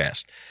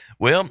broadcast.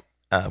 Well,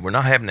 we're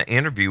not having an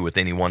interview with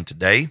anyone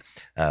today.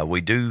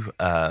 We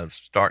have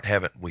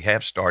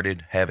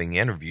started having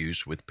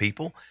interviews with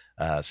people,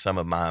 some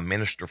of my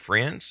minister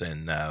friends,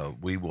 and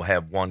we will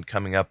have one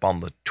coming up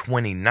on the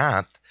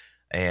 29th.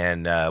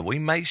 And we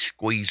may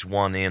squeeze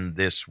one in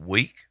this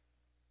week.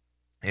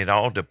 It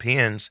all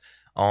depends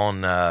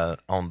on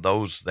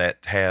those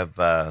that have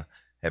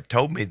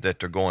told me that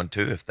they're going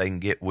to, if they can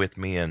get with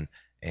me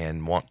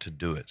and want to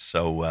do it.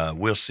 So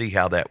we'll see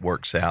how that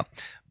works out.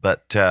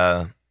 But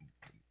they'll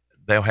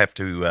have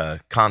to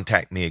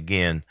contact me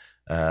again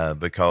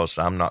because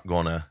I'm not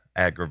going to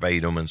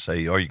aggravate them and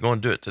say, are you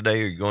going to do it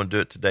today? Are you going to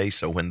do it today?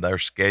 So when their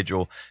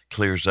schedule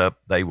clears up,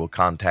 they will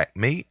contact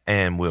me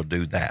and we'll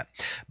do that.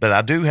 But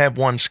I do have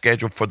one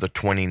scheduled for the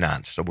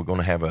 29th. So we're going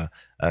to have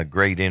a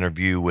great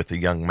interview with a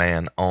young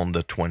man on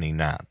the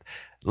 29th.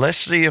 let's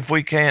see if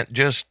we can't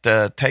just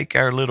take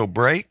our little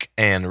break.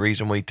 And the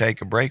reason we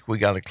take a break, we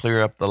got to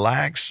clear up the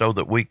lags so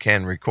that we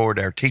can record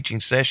our teaching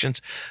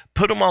sessions,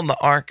 put them on the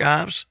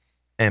archives,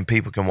 and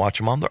people can watch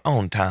them on their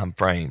own time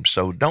frame.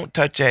 So don't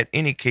touch that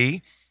any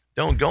key.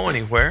 Don't go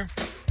anywhere.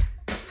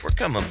 We're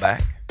coming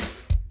back.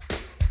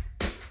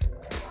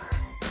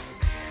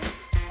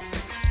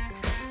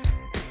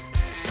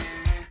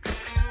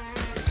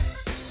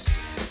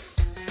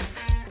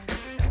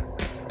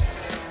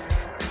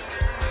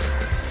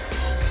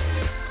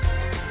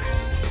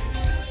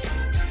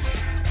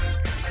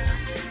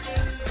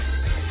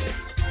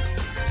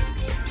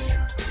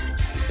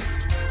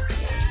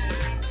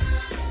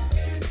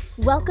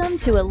 Welcome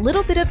to a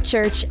little bit of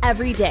church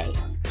every day.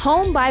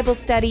 Home Bible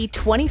study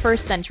 21st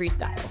century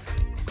style.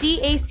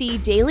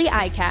 CAC Daily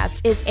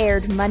iCast is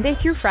aired Monday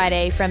through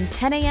Friday from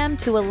 10 a.m.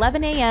 to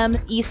 11 a.m.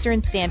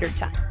 Eastern Standard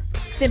Time.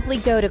 Simply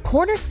go to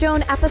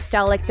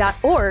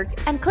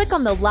cornerstoneapostolic.org and click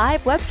on the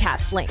live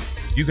webcast link.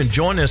 You can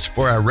join us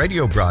for our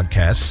radio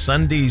broadcast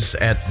Sundays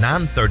at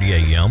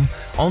 9:30 a.m.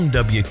 on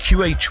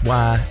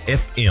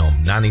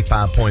WQHY-FM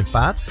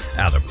 95.5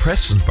 out of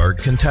Prestonsburg,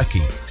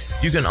 Kentucky.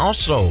 You can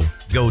also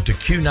go to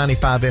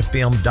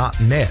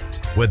Q95FM.net,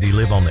 whether you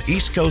live on the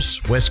East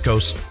Coast, West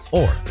Coast,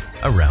 or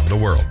around the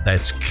world.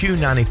 That's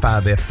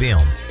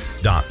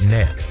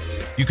Q95FM.net.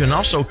 You can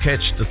also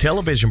catch the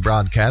television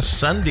broadcast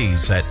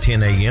Sundays at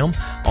 10 a.m.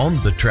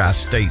 on the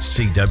Tri-State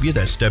CW,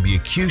 that's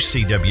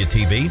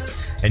WQCW-TV,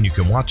 and you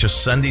can watch us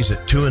Sundays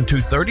at 2 and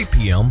 2:30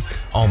 p.m.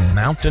 on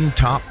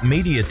Mountaintop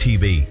Media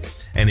TV.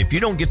 And if you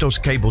don't get those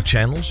cable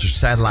channels or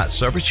satellite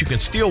service, you can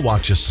still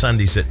watch us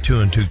Sundays at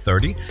 2 and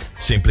 2:30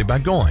 simply by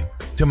going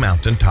to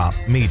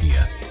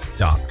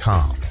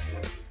mountaintopmedia.com.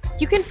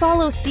 You can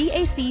follow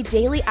CAC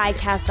Daily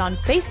iCast on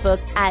Facebook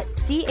at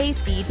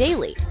CAC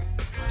Daily.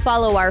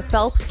 Follow our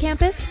Phelps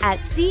campus at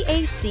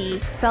CAC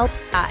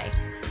Phelps I,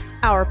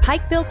 our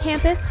Pikeville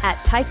campus at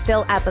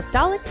Pikeville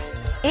Apostolic,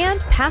 and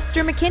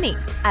Pastor McKinney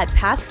at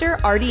Pastor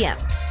RDM.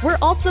 We're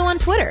also on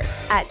Twitter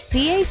at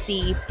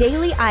CAC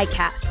Daily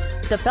iCast,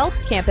 the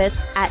Phelps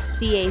campus at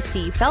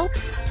CAC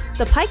Phelps,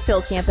 the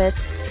Pikeville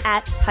campus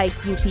at Pike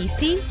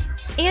UPC,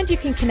 and you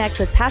can connect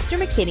with Pastor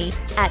McKinney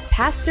at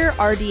Pastor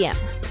RDM.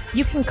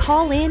 You can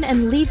call in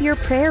and leave your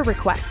prayer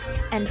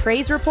requests and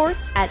praise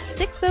reports at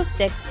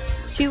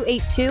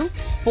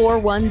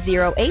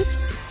 606-282-4108,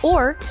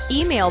 or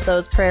email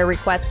those prayer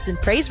requests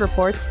and praise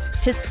reports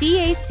to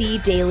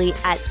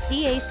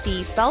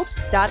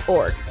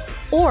cacdaily@cacphelps.org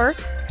or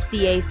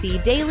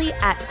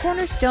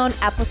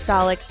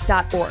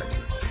cacdaily@cornerstoneapostolic.org.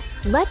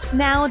 Let's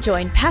now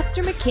join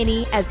Pastor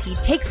McKinney as he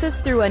takes us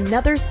through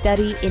another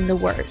study in the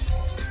Word.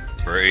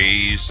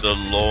 Praise the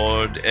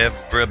Lord,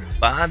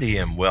 everybody,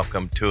 and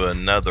welcome to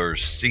another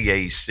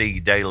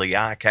CAC Daily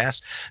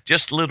iCast.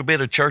 Just a little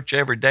bit of church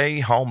every day,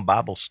 home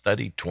Bible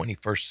study,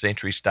 21st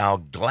century style.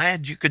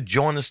 Glad you could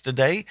join us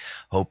today.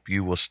 Hope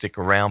you will stick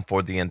around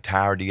for the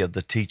entirety of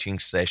the teaching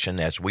session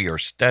as we are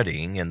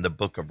studying in the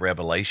book of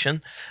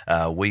Revelation.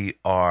 We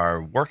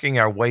are working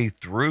our way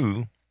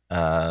through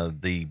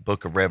the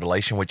book of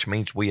Revelation, which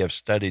means we have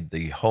studied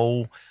the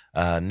whole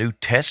New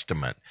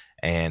Testament.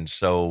 And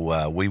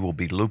so we will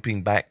be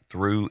looping back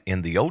through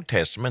in the Old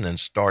Testament and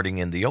starting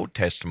in the Old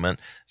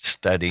Testament,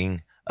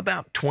 studying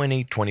about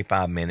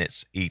 20-25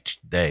 minutes each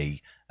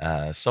day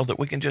so that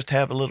we can just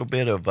have a little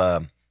bit of,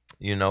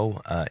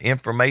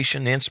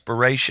 information,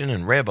 inspiration,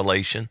 and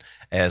revelation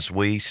as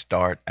we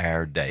start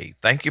our day.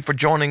 Thank you for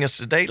joining us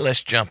today.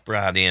 Let's jump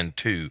right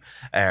into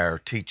our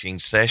teaching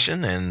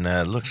session.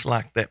 And looks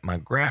like that my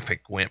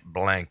graphic went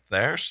blank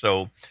there.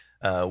 So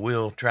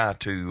we'll try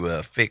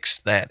to fix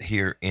that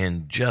here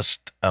in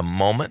just a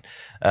moment.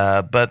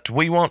 But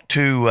we want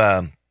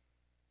to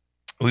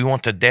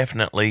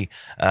definitely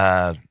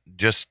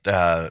just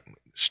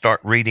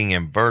start reading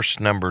in verse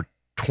number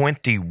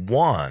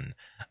 21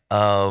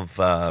 of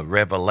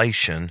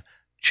Revelation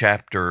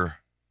chapter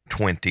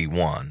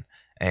 21.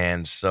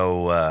 And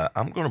so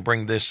I'm going to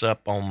bring this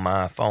up on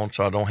my phone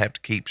so I don't have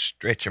to keep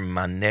stretching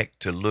my neck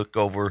to look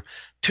over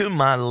to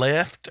my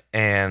left.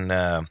 And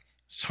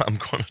so I'm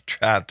going to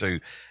try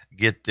to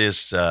get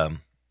this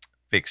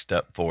fixed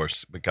up for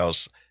us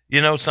because,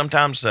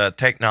 sometimes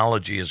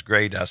technology is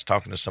great. I was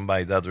talking to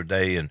somebody the other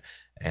day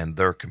and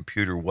their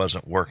computer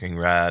wasn't working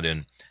right.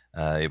 And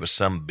it was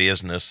some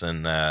business,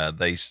 and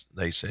they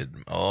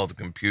said, "Oh, the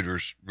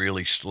computer's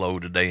really slow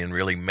today and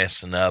really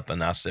messing up."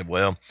 And I said,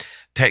 "Well,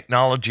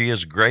 technology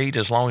is great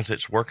as long as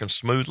it's working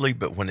smoothly,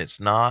 but when it's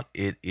not,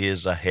 it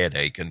is a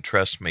headache." And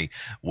trust me,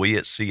 we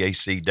at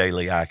CAC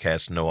Daily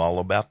iCast know all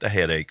about the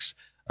headaches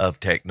of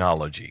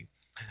technology.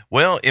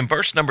 Well, in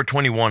verse number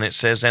 21, it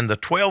says, "And the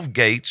 12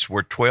 gates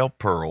were 12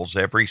 pearls.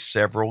 Every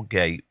several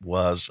gate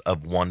was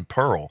of one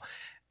pearl.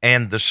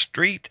 And the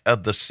street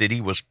of the city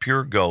was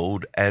pure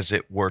gold, as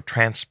it were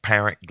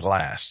transparent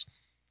glass.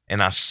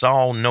 And I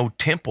saw no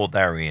temple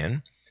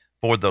therein,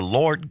 for the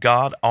Lord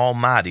God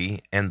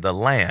Almighty and the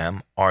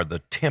Lamb are the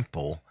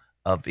temple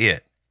of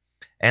it.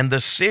 And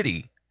the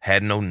city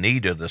had no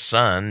need of the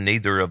sun,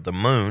 neither of the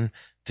moon,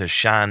 to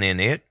shine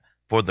in it,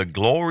 For the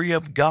glory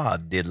of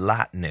God did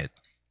lighten it,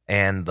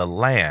 and the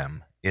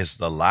Lamb is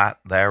the light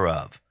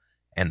thereof.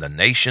 And the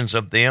nations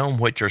of them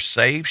which are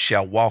saved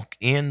shall walk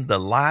in the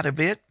light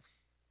of it,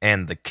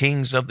 and the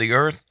kings of the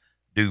earth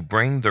do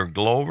bring their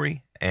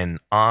glory and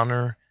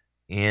honor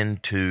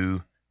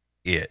into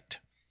it.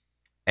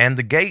 And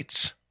the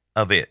gates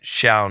of it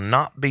shall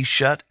not be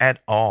shut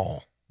at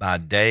all by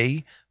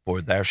day, for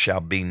there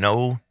shall be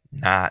no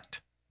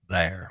night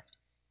there.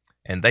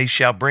 And they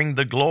shall bring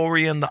the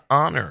glory and the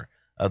honor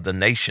of the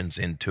nations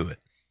into it.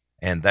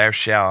 And there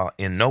shall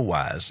in no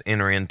wise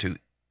enter into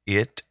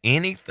it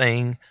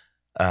anything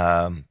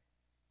that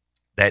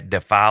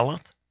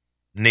defileth,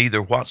 neither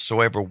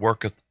whatsoever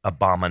worketh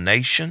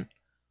abomination,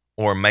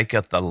 or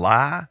maketh a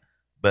lie,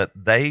 but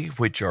they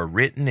which are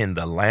written in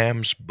the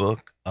Lamb's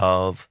book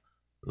of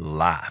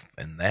life.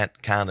 And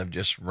that kind of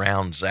just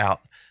rounds out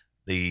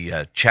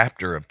the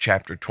chapter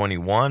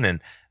 21.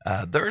 And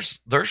there's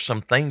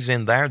some things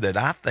in there that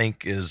I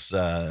think is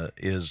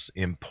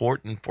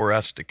important for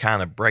us to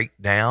kind of break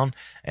down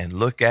and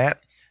look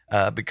at,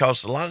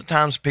 because a lot of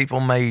times people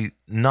may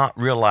not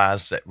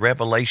realize that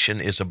Revelation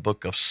is a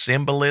book of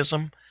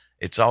symbolism.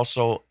 It's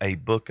also a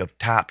book of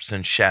types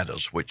and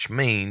shadows, which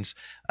means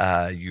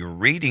you're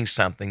reading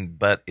something,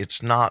 but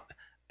it's not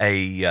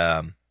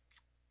a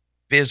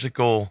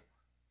physical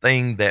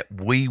thing that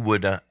we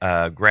would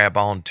grab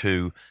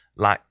onto.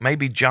 Like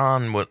maybe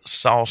John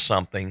saw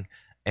something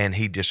and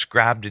he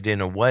described it in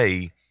a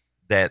way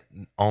that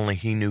only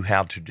he knew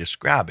how to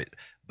describe it.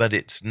 But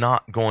it's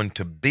not going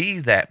to be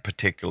that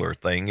particular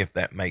thing, if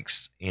that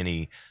makes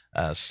any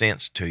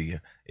sense to you.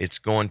 It's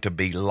going to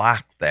be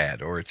like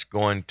that, or it's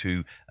going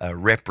to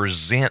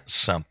represent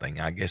something,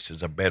 I guess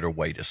is a better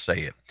way to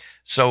say it.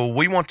 So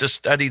we want to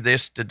study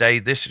this today.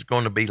 This is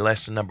going to be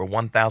lesson number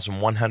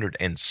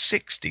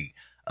 1160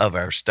 of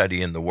our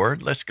study in the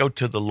Word. Let's go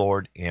to the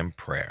Lord in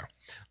prayer.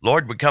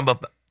 Lord, we come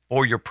up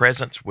before your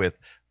presence with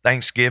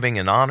thanksgiving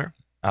and honor.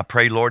 I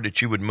pray, Lord, that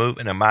you would move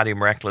in a mighty,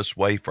 miraculous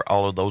way for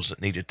all of those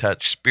that need a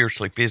touch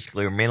spiritually,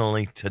 physically, or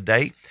mentally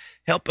today.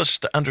 Help us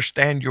to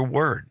understand your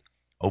word.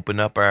 Open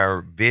up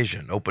our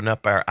vision. Open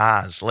up our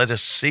eyes. Let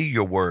us see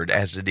your word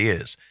as it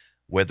is,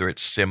 whether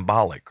it's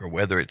symbolic or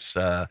whether it's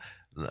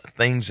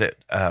things that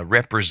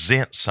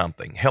represent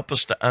something. Help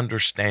us to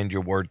understand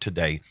your word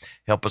today.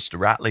 Help us to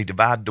rightly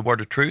divide the word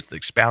of truth,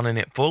 expounding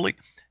it fully.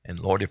 And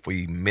Lord, if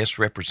we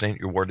misrepresent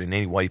your word in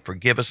any way,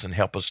 forgive us and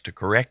help us to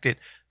correct it,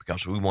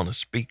 because we want to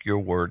speak your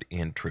word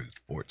in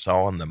truth. For it's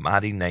all in the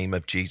mighty name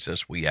of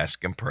Jesus we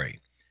ask and pray.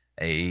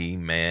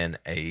 Amen,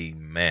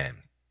 amen.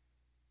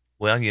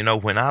 Well, you know,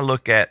 when I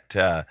look at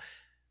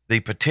the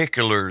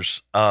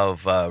particulars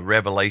of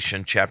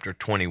Revelation chapter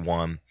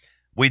 21,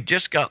 we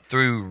just got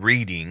through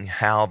reading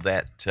how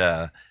that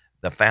the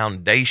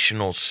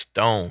foundational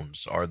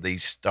stones are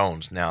these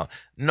stones. Now,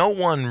 no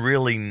one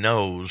really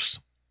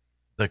knows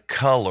the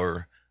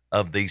color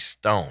of these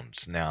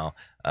stones. Now,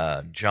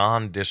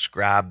 John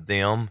described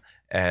them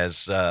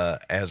as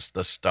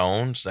the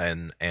stones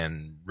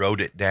and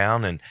wrote it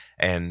down,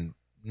 and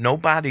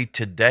nobody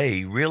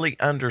today really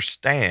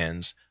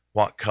understands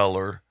what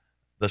color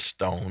the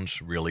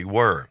stones really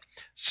were.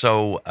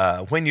 So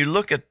when you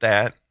look at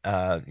that,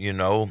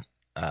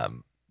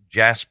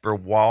 jasper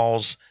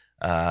walls,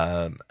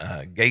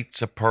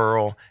 gates of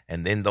pearl,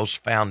 and then those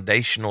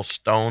foundational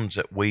stones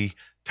that we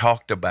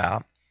talked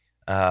about.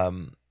 I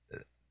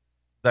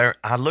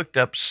looked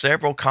up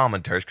several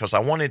commentaries because I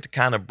wanted to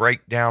kind of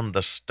break down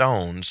the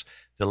stones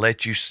to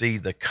let you see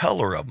the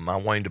color of them. I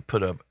wanted to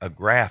put a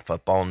graph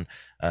up on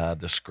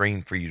the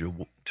screen for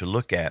you to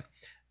look at.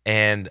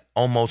 And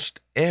almost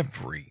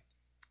every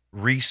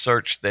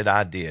research that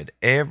I did,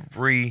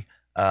 every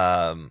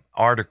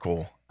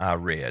article I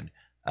read,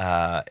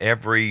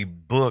 every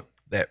book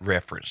that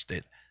referenced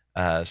it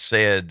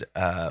said,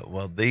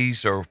 well,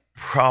 these are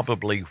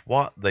probably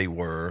what they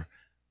were,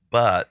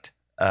 but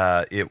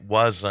it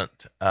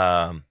wasn't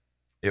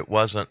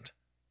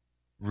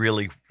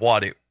really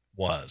what it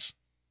was,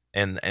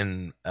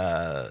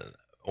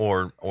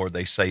 or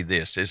they say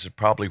this is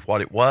probably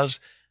what it was,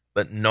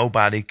 but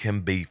nobody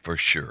can be for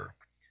sure.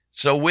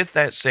 So with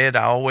that said,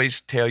 I always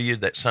tell you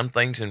that some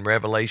things in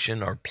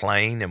Revelation are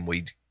plain, and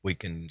we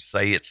can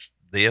say it's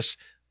this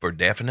for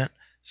definite.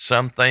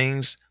 Some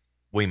things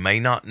we may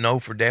not know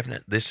for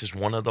definite. This is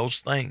one of those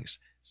things.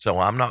 So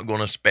I'm not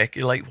going to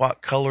speculate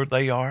what color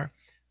they are.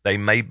 They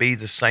may be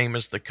the same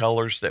as the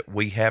colors that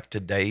we have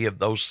today of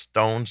those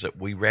stones that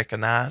we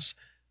recognize,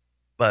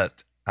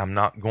 but I'm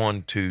not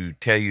going to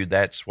tell you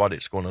that's what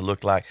it's going to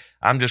look like.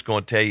 I'm just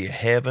going to tell you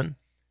heaven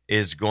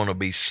is going to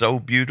be so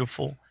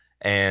beautiful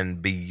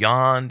and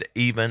beyond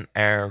even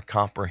our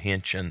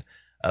comprehension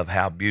of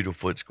how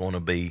beautiful it's going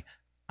to be.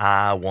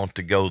 I want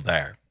to go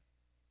there.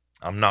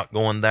 I'm not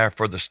going there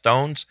for the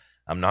stones.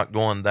 I'm not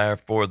going there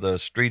for the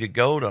street of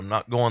gold. I'm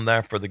not going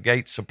there for the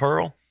gates of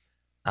pearl.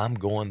 I'm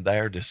going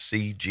there to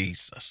see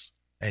Jesus.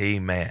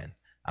 Amen.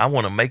 I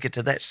want to make it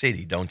to that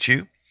city, don't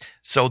you?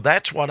 So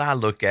that's what I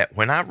look at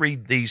when I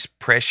read these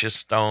precious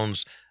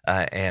stones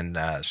and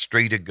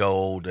street of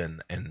gold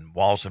and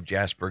walls of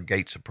jasper,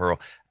 gates of pearl.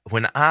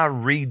 when I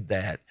read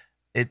that,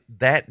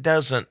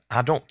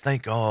 I don't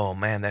think, oh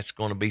man, that's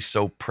going to be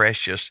so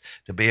precious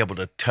to be able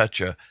to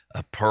touch a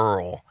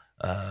pearl,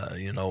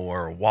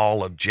 or a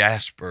wall of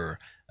jasper,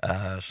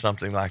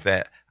 something like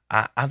that.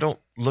 I don't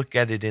look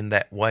at it in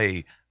that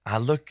way. I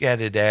look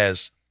at it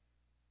as,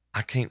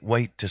 I can't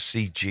wait to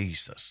see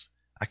Jesus.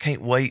 I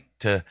can't wait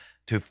to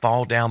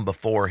fall down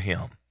before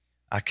him.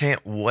 I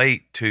can't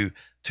wait to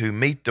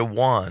meet the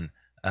one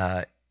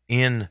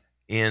in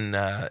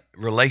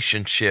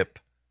relationship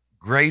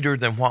greater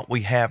than what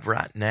we have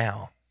right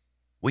now.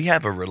 We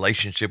have a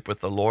relationship with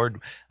the Lord.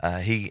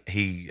 Each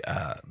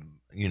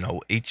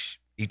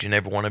and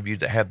every one of you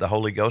that have the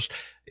Holy Ghost,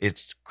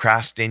 it's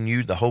Christ in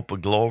you, the hope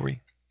of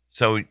glory.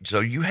 So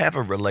you have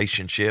a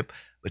relationship,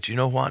 but you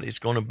know what? It's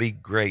going to be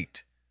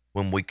great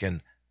when we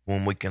can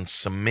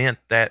cement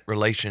that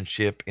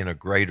relationship in a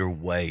greater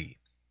way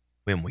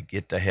when we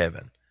get to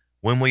heaven.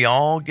 When we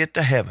all get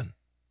to heaven,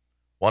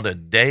 what a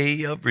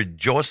day of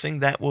rejoicing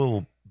that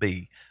will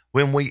be.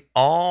 When we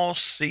all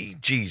see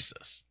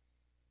Jesus,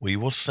 we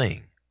will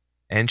sing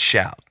and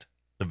shout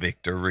the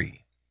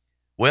victory.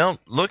 Well,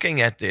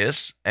 looking at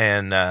this,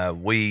 and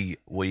we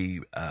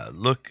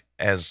look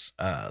as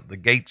the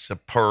gates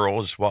of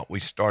pearl is what we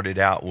started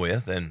out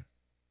with. And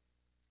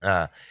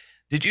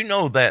did you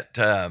know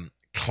that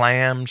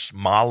clams,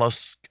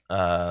 mollusks,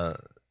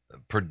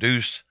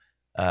 produce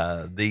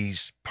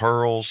these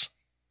pearls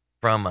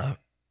from a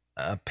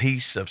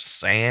piece of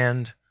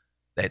sand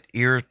that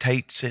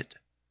irritates it?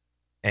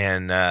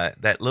 And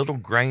that little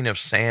grain of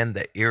sand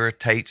that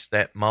irritates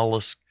that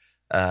mollusk,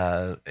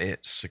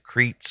 it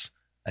secretes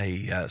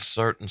a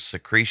certain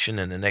secretion,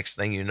 and the next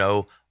thing you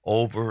know,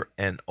 over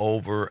and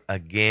over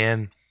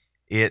again,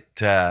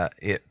 it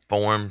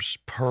forms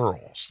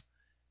pearls.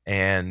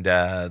 And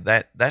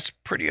that's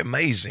pretty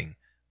amazing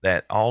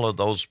that all of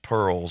those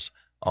pearls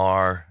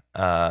are,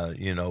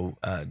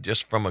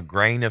 just from a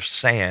grain of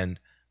sand.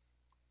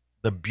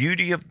 The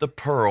beauty of the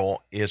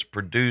pearl is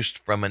produced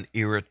from an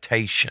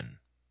irritation.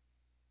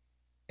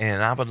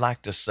 And I would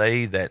like to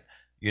say that,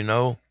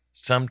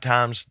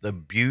 sometimes the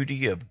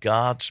beauty of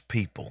God's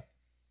people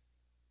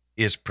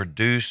is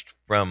produced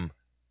from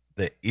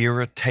the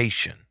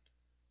irritation,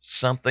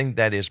 something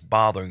that is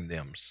bothering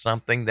them,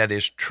 something that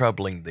is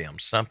troubling them,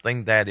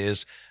 something that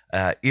is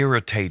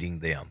irritating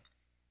them.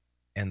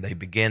 And they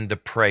begin to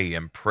pray,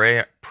 and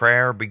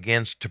prayer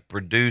begins to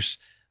produce,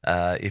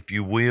 if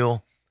you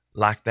will,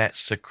 like that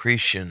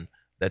secretion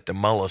that the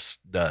mollusk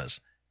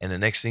does. And the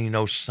next thing you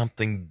know,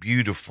 something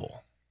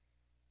beautiful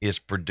is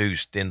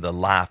produced in the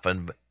life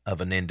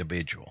of an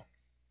individual.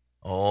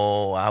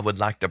 Oh, I would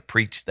like to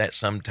preach that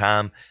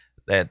sometime,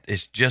 that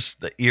it's just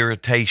the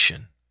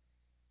irritation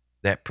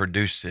that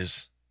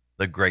produces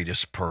the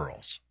greatest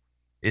pearls.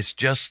 It's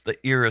just the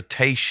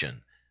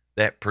irritation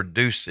that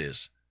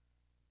produces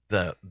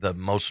the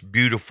most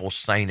beautiful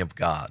saint of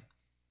God.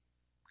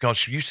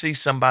 Because you see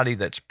somebody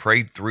that's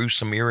prayed through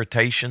some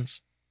irritations,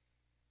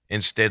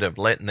 instead of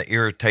letting the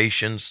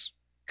irritations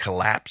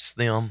collapse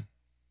them.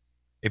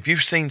 If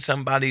you've seen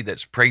somebody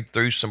that's prayed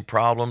through some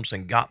problems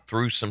and got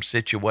through some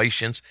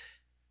situations,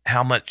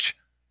 how much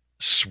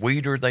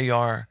sweeter they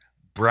are,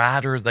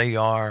 brighter they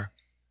are,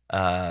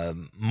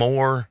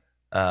 more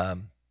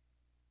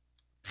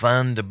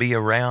fun to be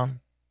around,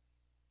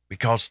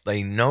 because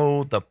they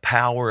know the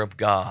power of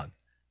God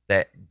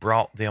that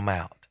brought them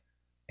out,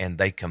 and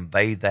they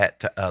convey that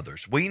to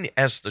others. We,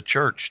 as the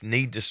church,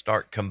 need to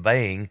start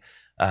conveying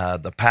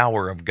the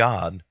power of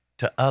God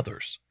to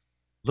others.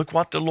 Look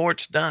what the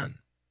Lord's done.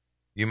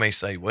 You may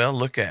say, well,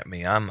 look at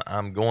me.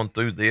 I'm going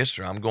through this,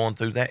 or I'm going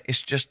through that.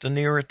 It's just an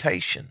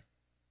irritation.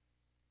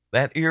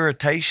 That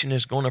irritation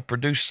is going to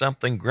produce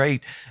something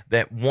great,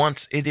 that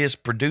once it is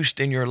produced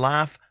in your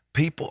life,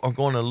 people are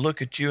going to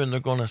look at you and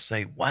they're going to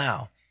say,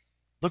 wow,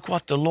 look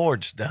what the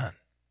Lord's done.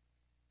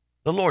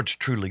 The Lord's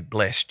truly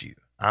blessed you.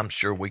 I'm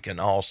sure we can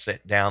all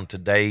sit down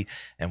today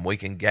and we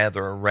can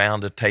gather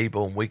around a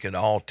table and we can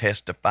all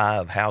testify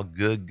of how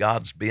good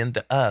God's been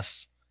to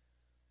us.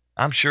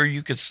 I'm sure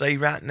you could say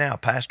right now,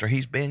 Pastor,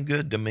 he's been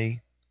good to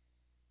me.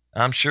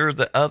 I'm sure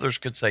that others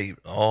could say,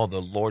 oh,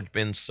 the Lord's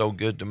been so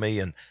good to me.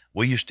 And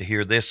we used to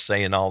hear this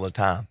saying all the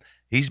time.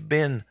 He's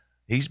been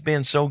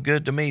so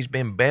good to me. He's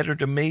been better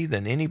to me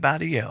than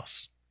anybody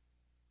else.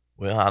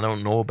 Well, I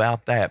don't know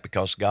about that,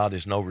 because God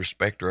is no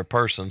respecter of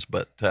persons,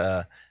 but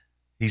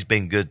he's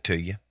been good to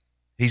you.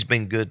 He's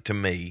been good to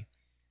me.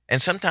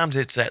 And sometimes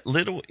it's that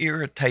little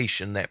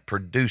irritation that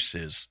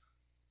produces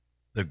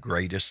the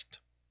greatest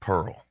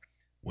pearl.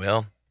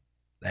 Well,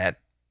 that,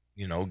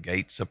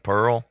 gates of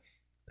pearl,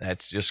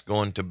 that's just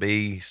going to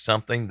be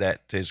something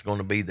that is going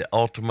to be the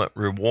ultimate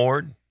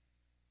reward,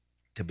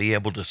 to be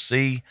able to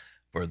see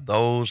for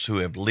those who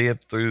have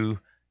lived through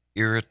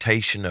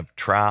irritation of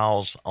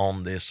trials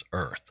on this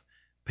earth.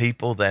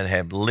 People that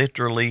have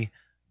literally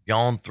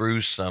gone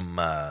through some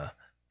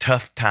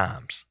tough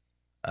times,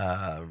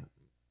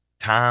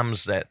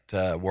 times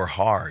that were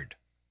hard,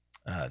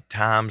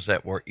 times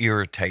that were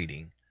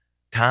irritating,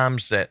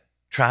 times that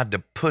tried to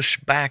push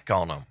back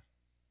on them.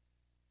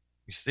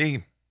 You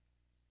see,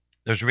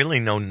 There's really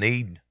no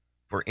need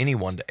for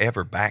anyone to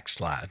ever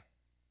backslide.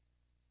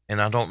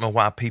 And I don't know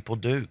why people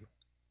do,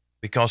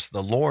 because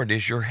the Lord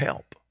is your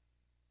help.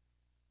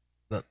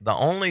 The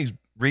only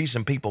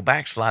reason people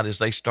backslide is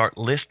they start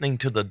listening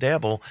to the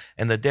devil,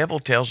 and the devil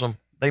tells them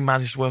they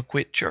might as well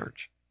quit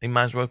church. They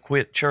might as well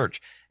quit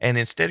church. And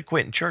instead of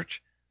quitting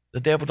church, the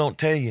devil don't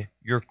tell you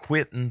you're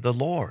quitting the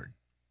Lord.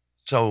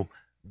 So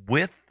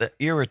with the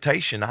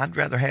irritation, I'd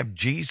rather have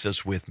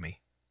Jesus with me.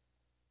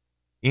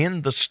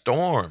 In the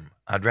storm,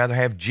 I'd rather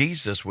have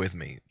Jesus with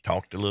me.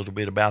 Talked a little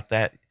bit about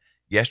that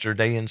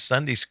yesterday in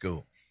Sunday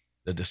school.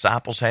 The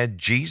disciples had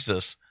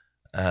Jesus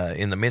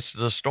in the midst of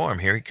the storm.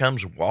 Here he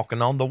comes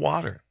walking on the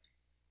water.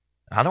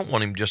 I don't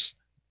want him just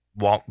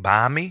walk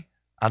by me.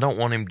 I don't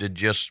want him to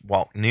just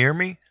walk near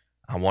me.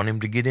 I want him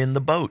to get in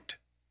the boat.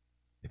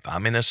 If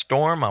I'm in a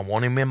storm, I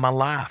want him in my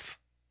life.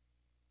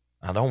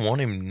 I don't want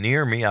him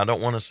near me. I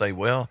don't want to say,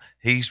 well,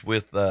 he's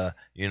with,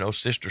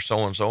 sister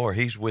so-and-so, or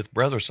he's with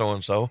brother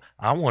so-and-so.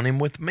 I want him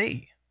with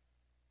me.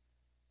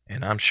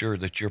 And I'm sure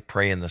that you're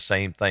praying the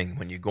same thing.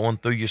 When you're going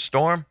through your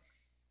storm,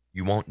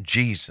 you want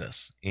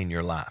Jesus in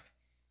your life.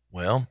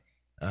 Well,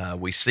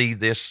 we see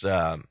this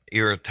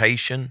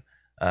irritation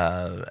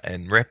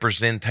and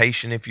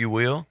representation, if you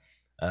will.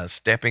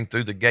 Stepping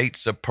through the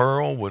gates of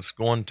pearl was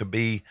going to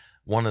be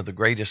one of the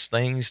greatest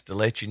things to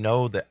let you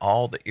know that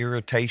all the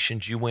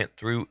irritations you went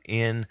through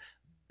in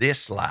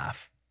this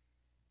life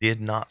did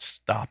not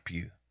stop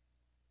you.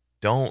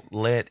 Don't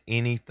let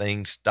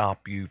anything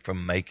stop you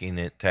from making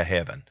it to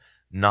heaven.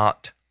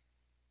 Not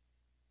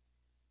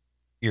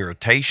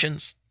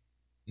irritations,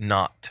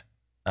 not,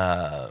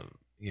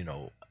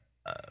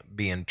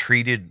 being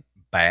treated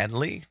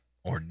badly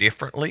or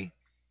differently,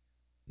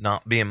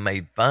 not being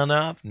made fun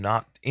of,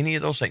 not any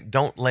of those things.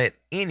 Don't let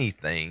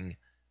anything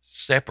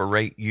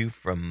separate you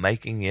from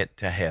making it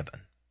to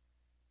heaven.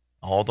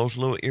 All those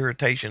little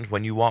irritations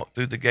when you walk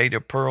through the gate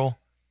of pearl,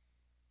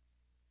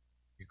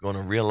 you're going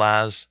to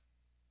realize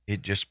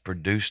it just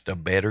produced a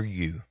better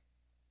you.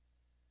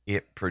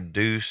 It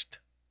produced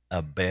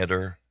a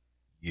better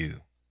you.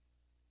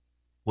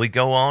 We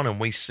go on and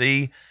we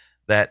see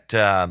that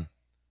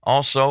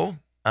also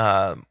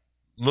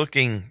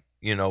looking,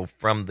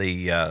 from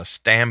the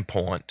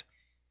standpoint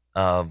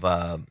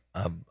of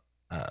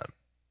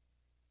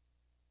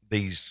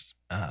these,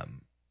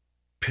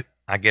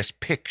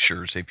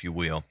 pictures, if you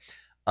will,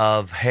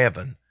 of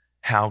heaven,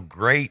 how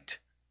great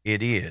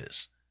it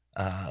is,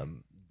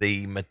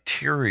 the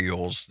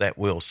materials that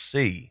we'll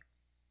see.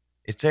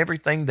 It's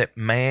everything that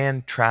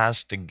man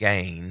tries to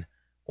gain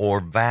or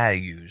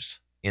values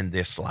in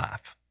this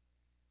life.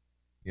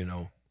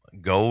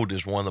 Gold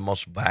is one of the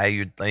most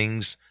valued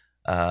things,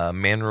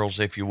 minerals,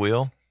 if you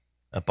will,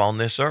 upon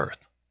this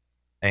earth.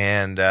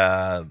 And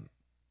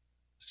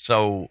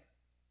so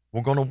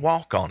we're going to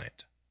walk on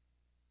it.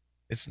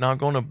 It's not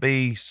going to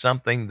be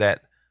something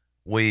that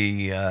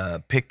we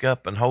pick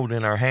up and hold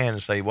in our hand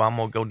and say, well, I'm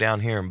going to go down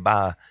here and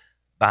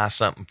buy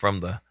something from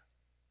the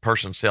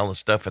person selling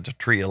stuff at the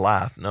Tree of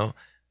Life. No,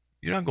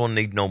 you're not going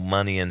to need no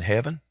money in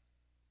heaven.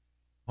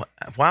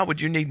 Why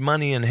would you need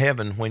money in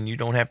heaven when you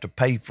don't have to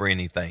pay for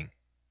anything?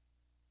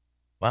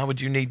 Why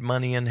would you need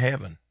money in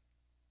heaven?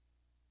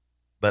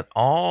 But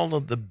all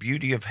of the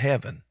beauty of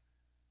heaven,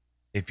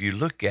 if you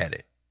look at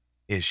it,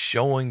 is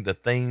showing the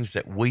things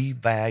that we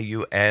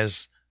value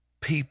as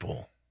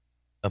people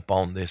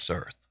upon this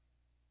earth.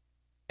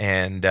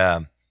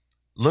 And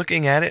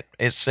looking at it,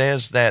 it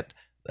says that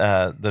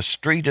the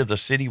street of the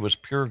city was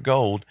pure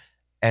gold,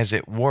 as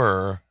it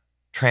were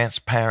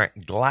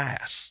transparent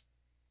glass.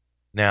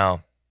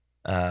 Now,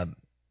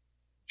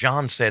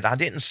 John said, I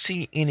didn't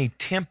see any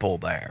temple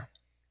there.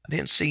 I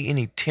didn't see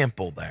any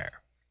temple there.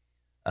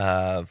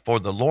 For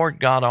the Lord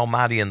God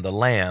Almighty and the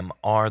Lamb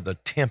are the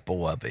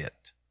temple of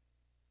it.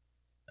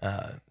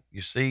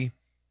 You see,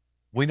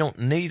 we don't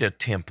need a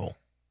temple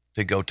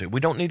to go to. We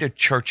don't need a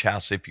church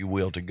house, if you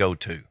will, to go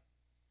to.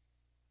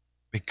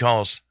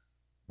 Because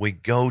we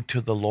go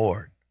to the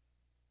Lord.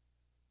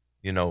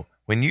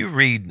 When you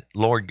read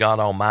Lord God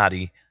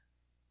Almighty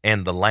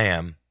and the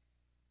Lamb,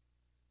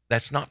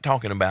 that's not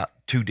talking about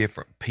two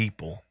different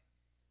people.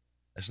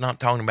 It's not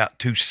talking about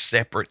two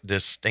separate,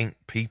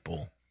 distinct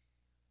people.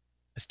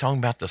 It's talking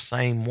about the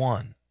same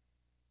one.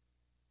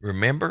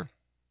 Remember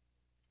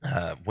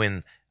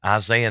when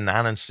Isaiah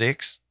 9 and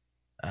 6,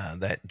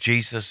 that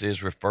Jesus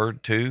is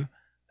referred to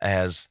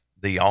as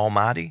the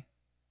Almighty?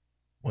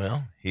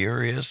 Well,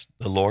 here is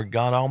the Lord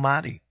God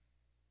Almighty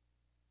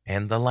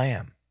and the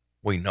Lamb.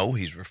 We know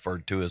he's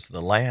referred to as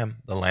the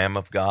Lamb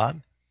of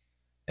God.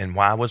 And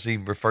why was he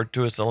referred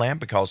to as the Lamb?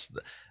 Because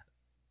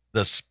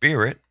the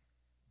Spirit,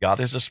 God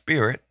is a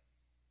spirit,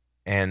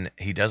 and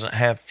he doesn't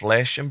have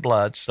flesh and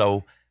blood,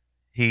 so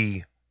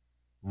he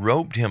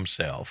robed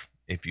himself,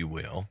 if you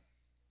will,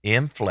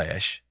 in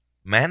flesh,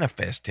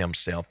 manifest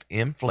himself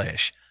in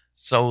flesh,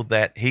 so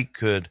that he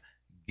could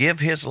give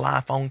his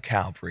life on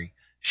Calvary,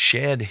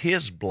 shed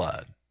his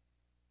blood.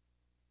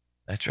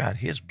 That's right,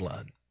 his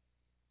blood,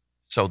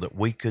 so that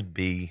we could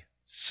be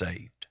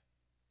saved.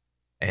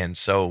 And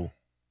so,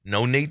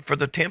 no need for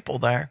the temple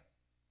there.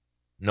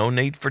 No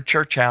need for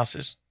church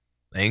houses.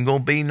 Ain't going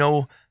to be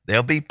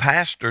there'll be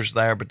pastors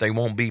there, but they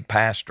won't be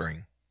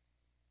pastoring.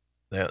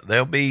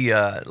 There'll be,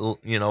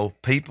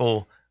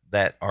 people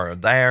that are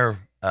there,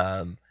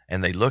 and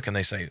they look and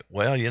they say,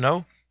 well,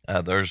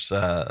 there's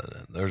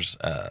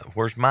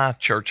where's my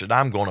church that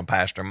I'm going to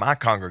pastor, my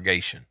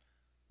congregation?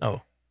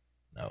 No.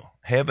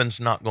 Heaven's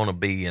not going to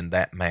be in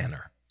that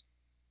manner.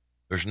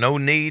 There's no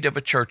need of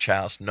a church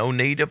house, no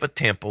need of a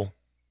temple,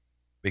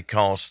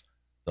 because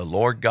the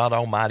Lord God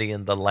Almighty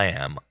and the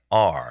Lamb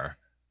are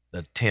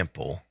the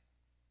temple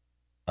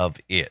of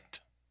it.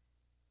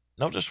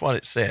 Notice what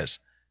it says.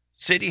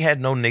 City had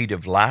no need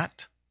of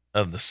light,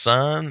 of the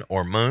sun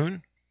or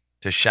moon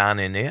to shine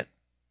in it.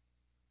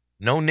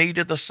 No need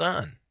of the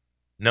sun,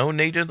 no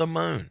need of the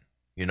moon.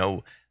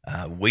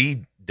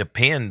 We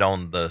depend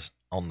on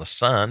the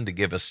sun to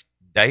give us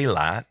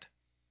daylight,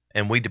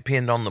 and we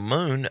depend on the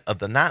moon of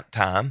the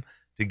nighttime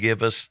to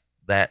give us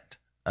that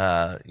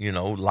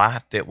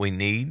light that we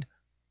need.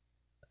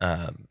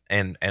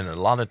 And a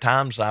lot of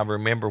times I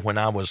remember when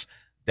I was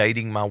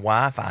dating my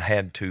wife, I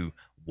had to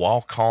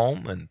walk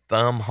home and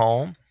thumb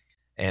home.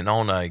 And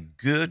on a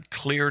good,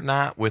 clear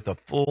night with a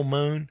full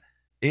moon,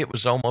 it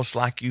was almost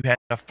like you had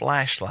a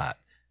flashlight.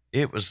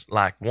 It was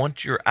like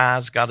once your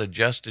eyes got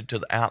adjusted to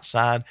the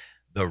outside,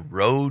 the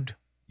road,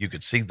 you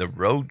could see the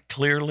road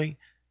clearly.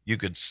 You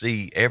could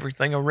see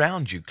everything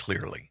around you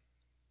clearly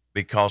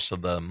because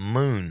of the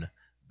moon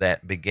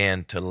that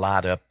began to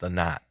light up the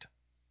night.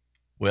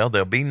 Well,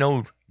 there'll be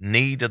no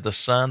need of the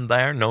sun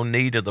there, no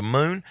need of the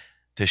moon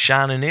to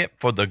shine in it,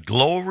 for the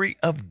glory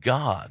of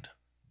God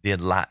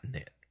did lighten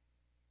it.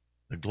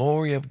 The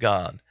glory of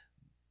God,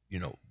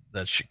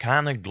 the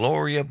Shekinah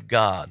glory of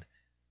God,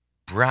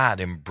 bright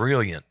and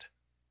brilliant,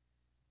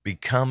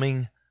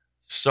 becoming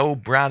so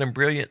bright and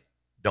brilliant,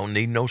 don't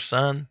need no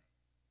sun,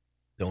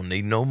 don't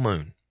need no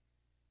moon.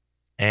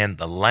 And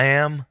the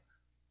Lamb,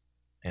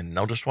 and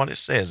notice what it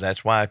says.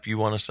 That's why if you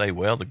want to say,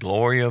 well, the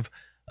glory of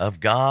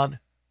God,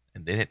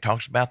 and then it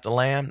talks about the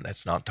Lamb,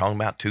 that's not talking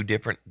about two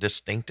different,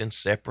 distinct and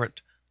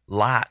separate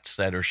lights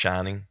that are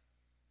shining.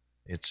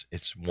 It's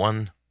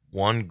one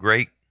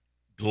great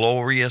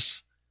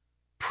glorious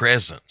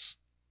presence.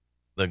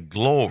 The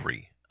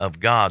glory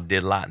of God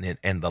did lighten it,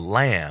 and the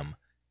Lamb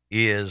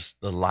is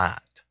the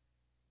light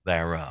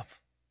thereof.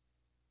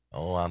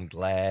 Oh, I'm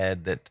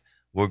glad that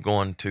we're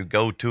going to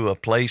go to a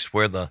place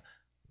where the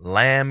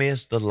Lamb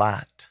is the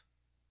light.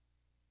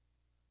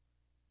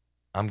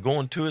 I'm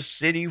going to a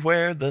city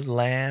where the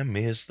Lamb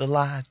is the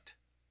light.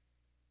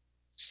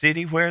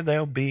 City where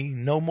there'll be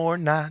no more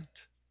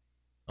night.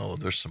 Oh,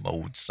 there's some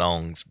old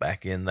songs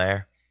back in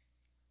there.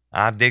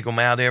 I dig them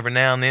out every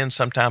now and then.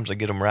 Sometimes I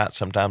get them right,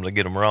 sometimes I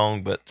get them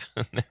wrong, but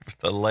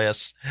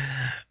nevertheless,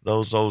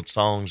 those old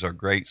songs are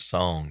great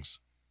songs.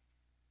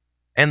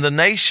 And the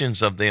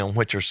nations of them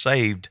which are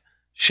saved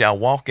shall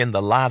walk in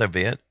the light of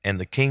it, and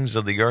the kings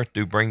of the earth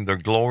do bring their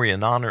glory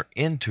and honor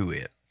into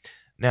it.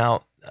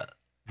 Now,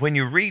 when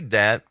you read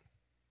that,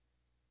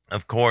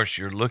 of course,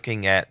 you're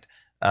looking at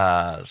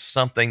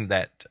something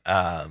that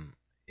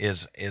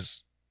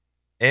is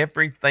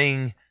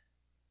everything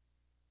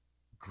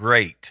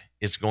great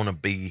is going to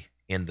be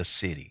in the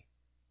city.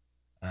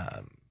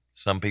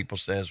 Some people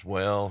says,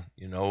 well,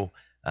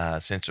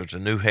 since there's a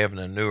new heaven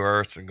and new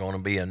earth, there's going to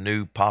be a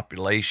new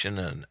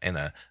population and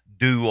a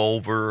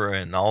do-over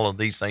and all of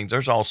these things.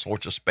 There's all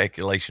sorts of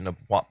speculation of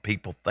what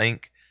people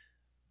think.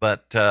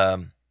 But,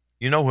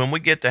 when we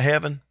get to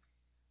heaven,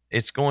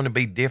 it's going to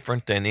be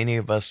different than any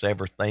of us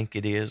ever think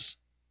it is.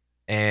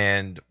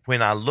 And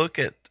when I look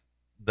at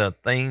the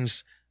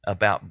things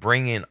about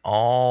bringing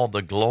all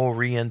the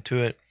glory into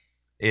it,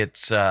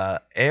 it's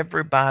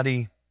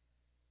everybody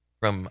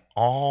from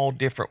all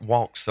different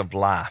walks of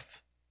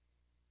life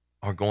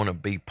are going to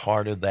be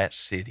part of that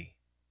city.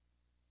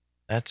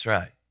 That's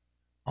right.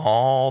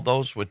 All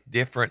those with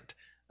different,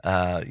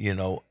 I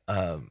don't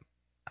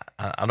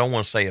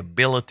want to say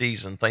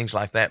abilities and things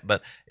like that,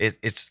 but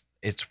it's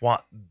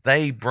what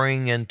they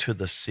bring into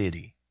the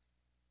city.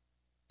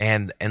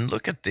 And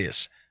look at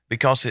this,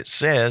 because it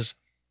says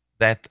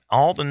that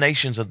all the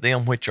nations of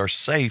them which are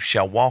saved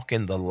shall walk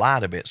in the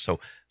light of it. So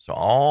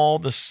all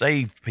the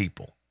saved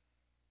people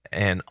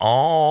and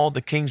all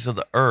the kings of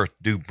the earth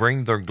do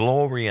bring their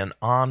glory and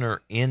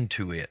honor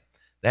into it.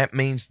 That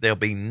means there'll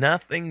be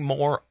nothing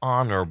more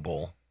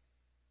honorable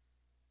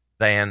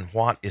than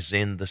what is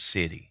in the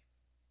city.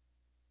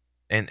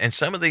 And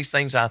some of these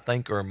things I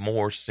think are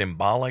more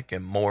symbolic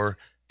and more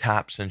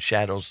types and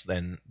shadows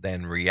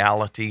than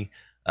reality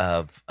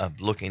of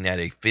looking at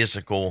a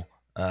physical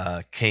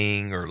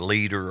king or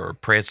leader or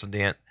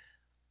president.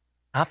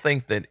 I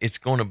think that it's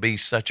going to be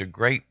such a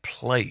great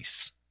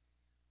place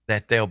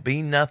that there'll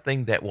be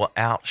nothing that will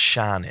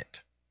outshine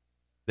it.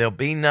 There'll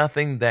be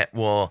nothing that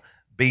will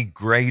be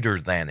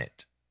greater than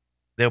it.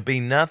 There'll be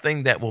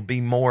nothing that will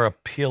be more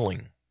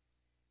appealing.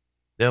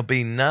 There'll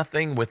be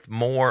nothing with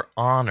more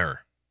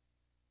honor.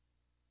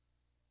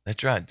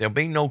 That's right. There'll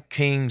be no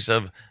kings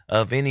of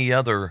any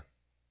other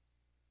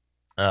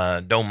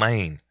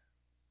domain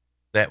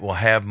that will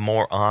have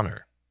more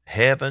honor.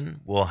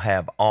 Heaven will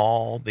have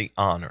all the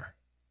honor.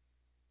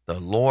 The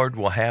Lord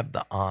will have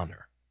the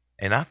honor.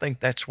 And I think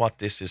that's what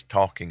this is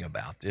talking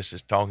about. This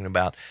is talking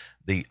about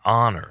the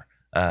honor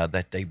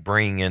that they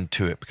bring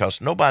into it, because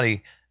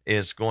nobody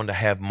is going to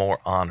have more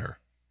honor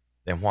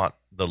than what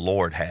the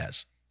Lord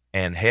has.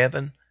 And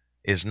heaven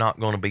is not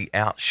going to be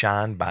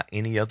outshined by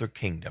any other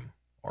kingdom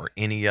or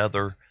any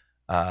other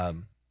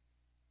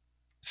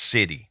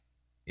city,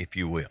 if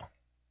you will.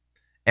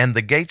 And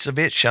the gates of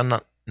it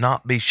shall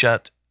not be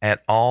shut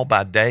at all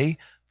by day,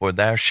 for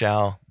there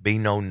shall be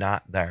no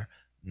night there.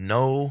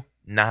 No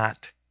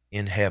night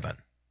in heaven.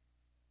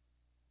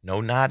 No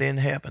night in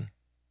heaven.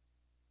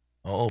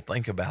 Oh,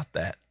 think about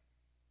that.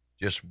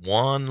 Just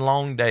one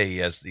long day,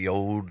 as the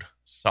old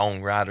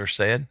songwriter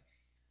said.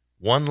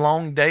 One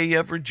long day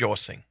of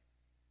rejoicing.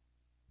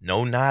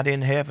 No night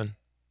in heaven.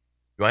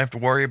 You don't have to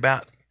worry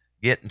about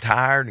getting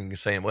tired and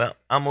saying, well,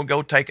 I'm going to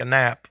go take a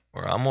nap,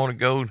 or I'm going to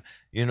go,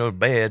 to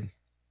bed.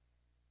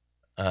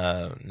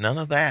 None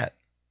of that.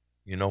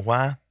 You know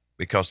why?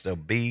 Because there'll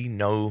be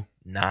no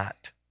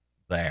night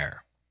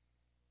there.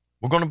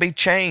 We're going to be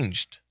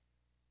changed.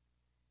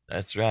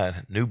 That's right.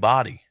 New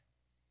body.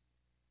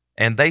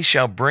 And they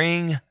shall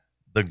bring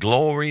the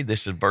glory.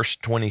 This is verse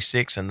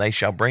 26. And they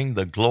shall bring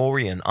the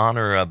glory and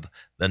honor of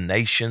the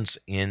nations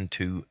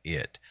into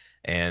it.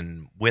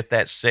 And with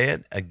that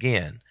said,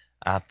 again,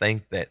 I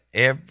think that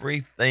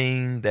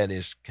everything that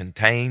is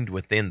contained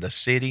within the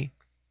city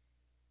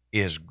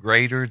is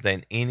greater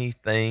than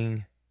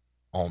anything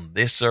on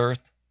this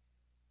earth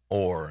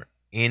or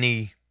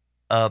any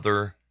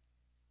other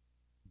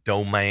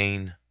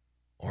domain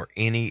or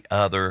any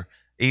other,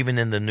 even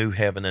in the new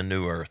heaven and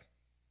new earth.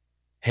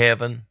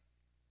 Heaven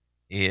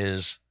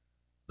is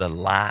the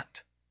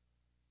light,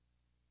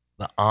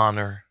 the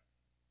honor,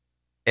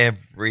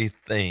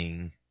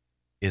 everything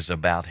is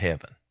about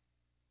heaven.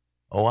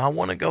 Oh, I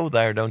want to go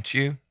there, don't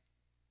you?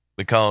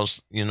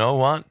 Because you know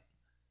what?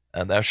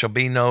 Thou shalt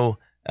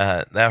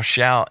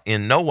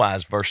in no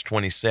wise, verse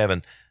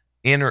 27,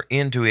 enter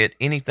into it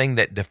anything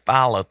that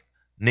defileth,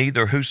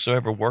 neither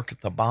whosoever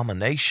worketh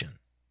abomination.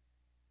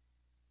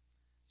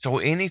 So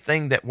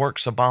anything that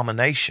works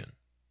abomination,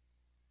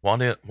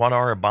 what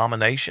are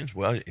abominations?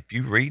 Well, if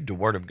you read the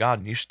Word of God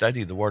and you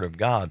study the Word of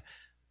God,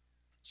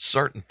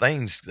 certain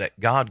things that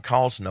God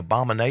calls an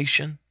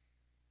abomination,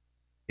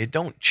 it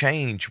don't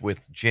change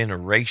with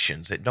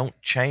generations. It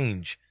don't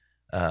change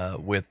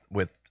with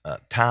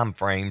time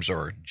frames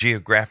or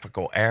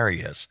geographical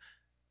areas.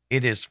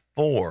 It is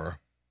for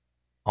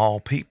all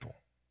people.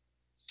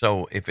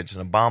 So if it's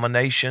an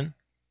abomination,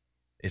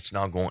 it's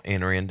not going to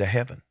enter into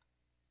heaven.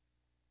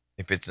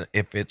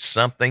 If it's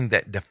something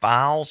that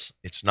defiles,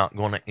 it's not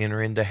going to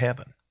enter into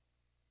heaven.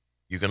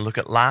 You can look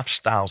at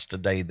lifestyles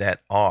today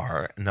that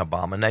are an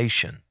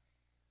abomination.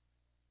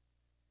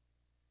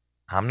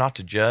 I'm not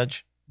the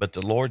judge, but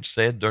the Lord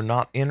said they're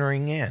not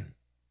entering in.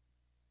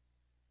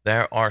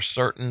 There are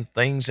certain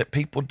things that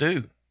people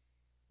do,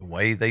 the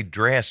way they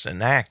dress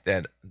and act,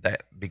 that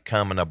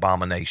become an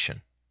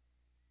abomination.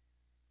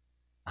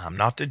 I'm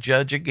not the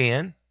judge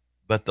again,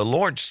 but the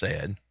Lord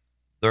said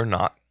they're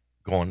not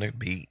going to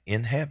be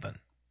in heaven.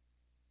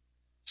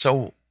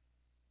 So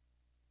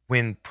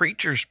when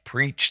preachers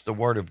preach the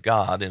Word of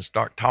God and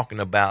start talking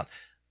about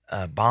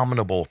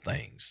abominable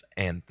things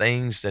and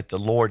things that the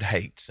Lord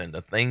hates and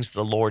the things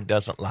the Lord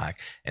doesn't like,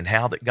 and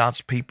how that God's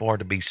people are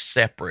to be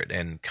separate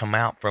and come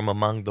out from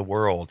among the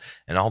world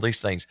and all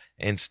these things,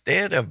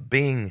 instead of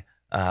being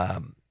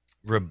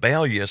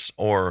rebellious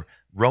or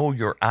roll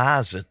your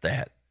eyes at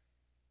that,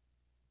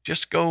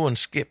 just go and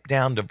skip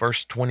down to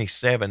verse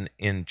 27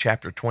 in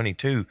chapter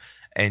 22,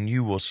 and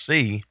you will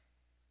see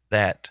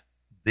that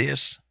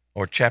this,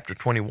 or chapter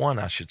 21,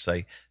 I should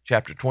say,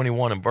 chapter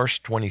 21 and verse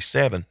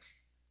 27,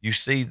 you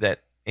see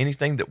that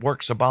anything that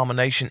works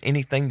abomination,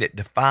 anything that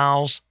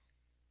defiles,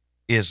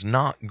 is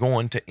not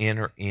going to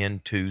enter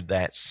into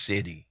that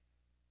city.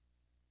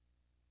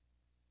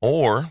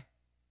 Or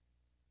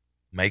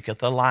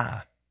maketh a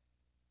lie.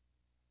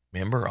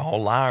 Remember,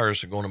 all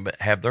liars are going to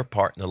have their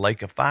part in the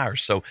lake of fire.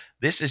 So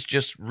this is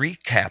just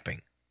recapping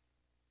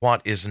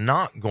what is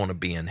not going to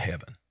be in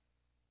heaven.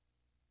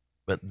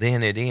 But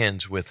then it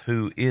ends with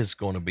who is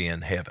going to be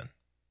in heaven.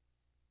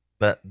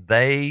 But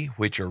they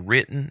which are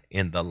written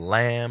in the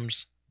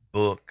Lamb's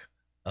book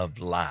of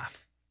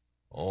life.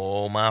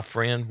 Oh, my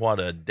friend, what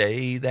a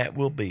day that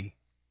will be.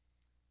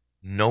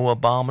 No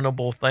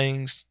abominable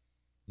things,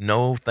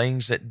 no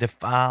things that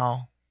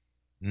defile,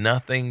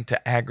 nothing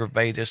to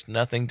aggravate us,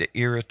 nothing to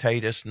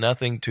irritate us,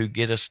 nothing to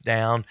get us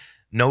down,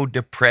 no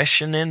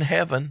depression in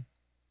heaven.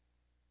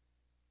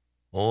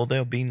 Oh,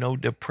 there'll be no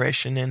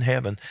depression in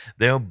heaven.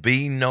 There'll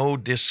be no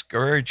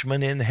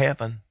discouragement in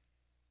heaven.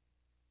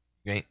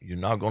 You're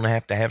not going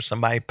to have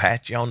somebody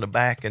pat you on the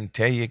back and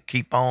tell you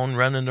keep on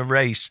running the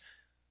race,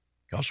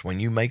 because when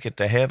you make it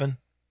to heaven,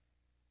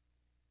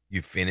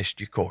 you finished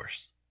your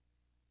course.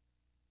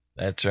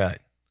 That's right.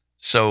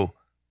 So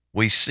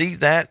we see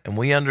that and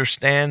we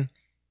understand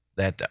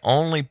that the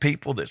only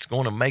people that's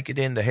going to make it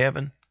into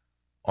heaven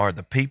are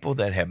the people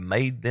that have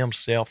made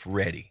themselves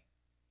ready.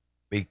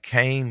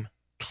 became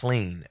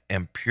clean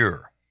and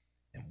pure.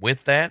 And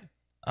with that,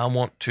 I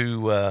want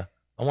to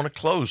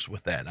close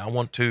with that. I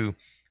want to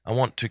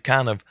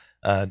kind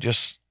of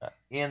just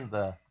end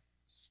the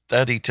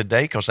study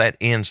today, because that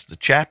ends the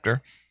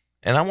chapter.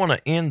 And I want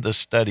to end the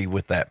study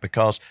with that,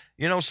 because,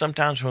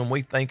 sometimes when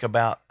we think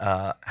about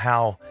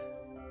how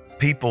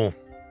people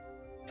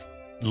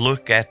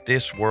look at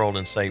this world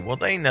and say, well,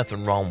 there ain't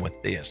nothing wrong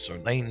with this, or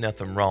there ain't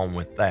nothing wrong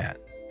with that,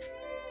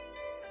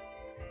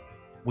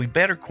 we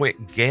better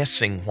quit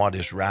guessing what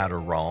is right or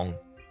wrong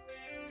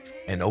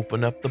and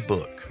open up the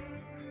book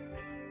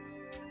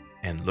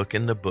and look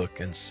in the book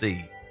and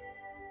see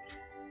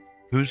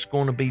who's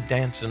going to be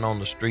dancing on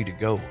the street of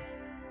gold.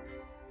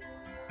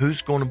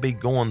 Who's going to be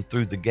going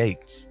through the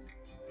gates?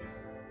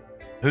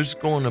 Who's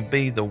going to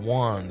be the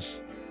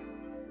ones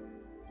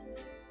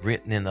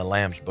written in the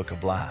Lamb's Book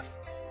of Life?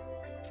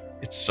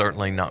 It's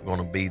certainly not going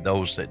to be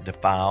those that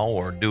defile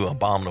or do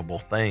abominable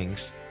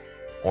things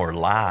or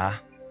lie.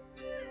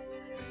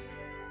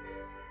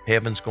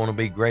 Heaven's going to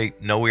be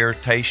great. No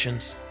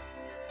irritations.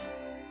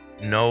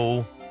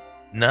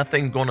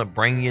 Nothing going to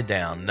bring you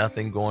down.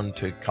 Nothing going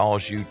to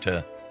cause you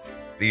to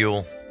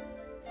feel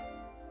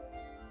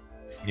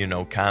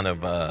kind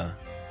of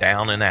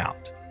down and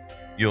out.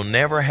 You'll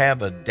never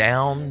have a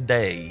down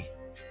day.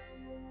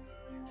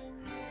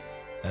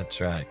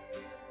 That's right.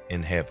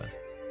 In heaven,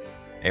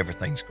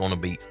 everything's going to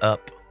be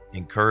up,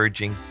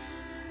 encouraging,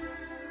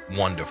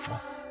 wonderful.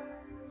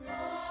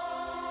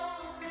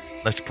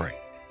 Let's pray.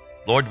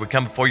 Lord, we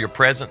come before your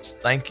presence.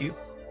 Thank you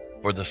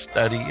for the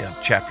study of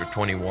chapter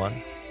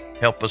 21.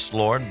 Help us,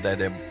 Lord,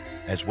 that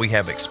as we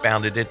have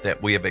expounded it,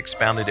 that we have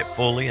expounded it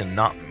fully and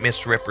not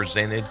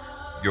misrepresented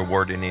your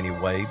word in any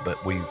way,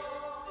 but we've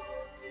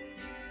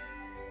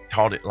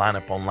taught it line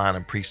upon line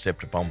and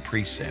precept upon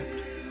precept.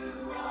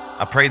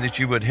 I pray that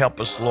you would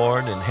help us,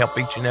 Lord, and help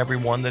each and every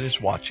one that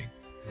is watching,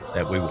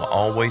 that we will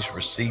always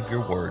receive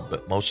your word,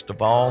 but most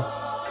of all,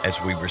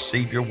 as we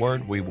receive your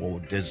word, we will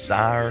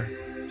desire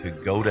to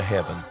go to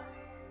heaven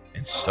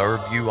and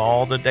serve you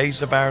all the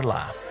days of our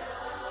life.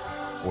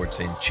 For it's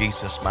in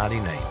Jesus' mighty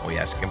name we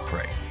ask and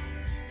pray.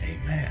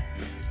 Amen.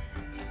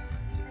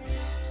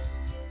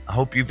 I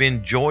hope you've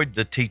enjoyed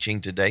the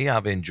teaching today.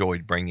 I've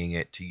enjoyed bringing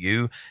it to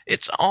you.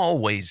 It's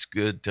always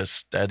good to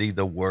study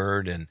the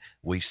Word, and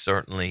we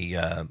certainly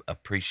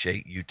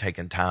appreciate you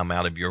taking time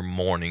out of your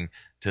morning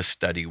to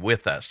study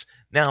with us.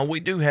 Now, we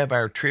do have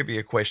our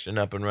trivia question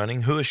up and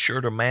running. Who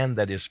assured a man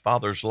that his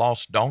father's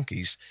lost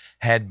donkeys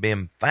had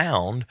been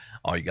found?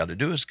 All you got to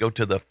do is go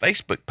to the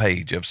Facebook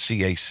page of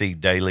CAC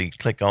Daily,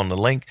 click on the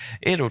link.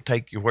 It'll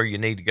take you where you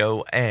need to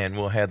go, and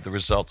we'll have the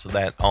results of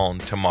that on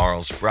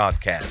tomorrow's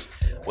broadcast.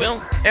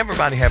 Well,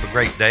 everybody have a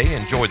great day.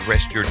 Enjoy the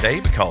rest of your day,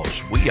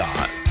 because we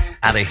are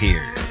out of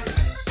here.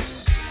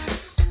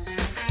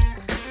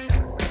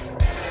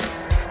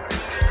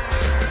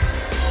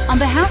 On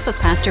behalf of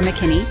Pastor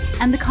McKinney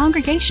and the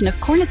congregation of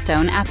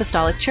Cornerstone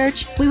Apostolic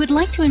Church, we would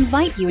like to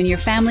invite you and your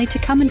family to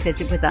come and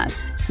visit with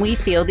us. We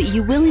feel that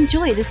you will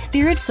enjoy the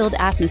Spirit-filled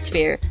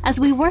atmosphere as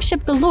we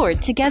worship the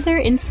Lord together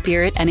in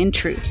spirit and in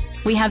truth.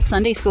 We have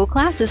Sunday school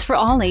classes for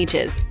all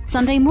ages,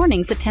 Sunday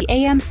mornings at 10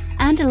 a.m.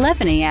 and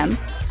 11 a.m.,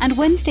 and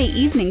Wednesday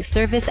evening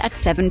service at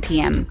 7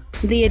 p.m.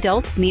 The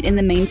adults meet in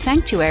the main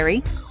sanctuary,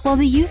 while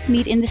the youth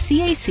meet in the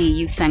CAC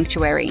Youth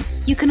Sanctuary.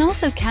 You can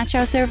also catch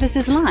our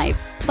services live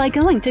by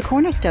going to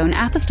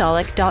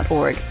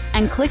cornerstoneapostolic.org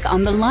and click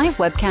on the live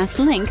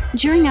webcast link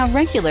during our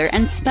regular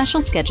and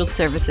special scheduled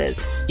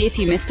services. If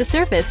you missed a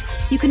service,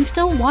 you can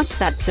still watch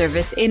that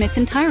service in its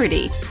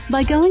entirety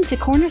by going to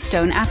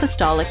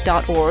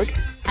cornerstoneapostolic.org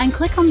and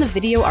click on the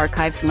video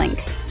archives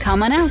link.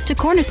 Come on out to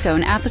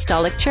Cornerstone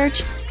Apostolic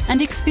Church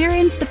and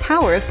experience the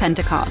power of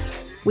Pentecost.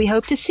 We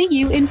hope to see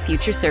you in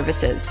future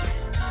services.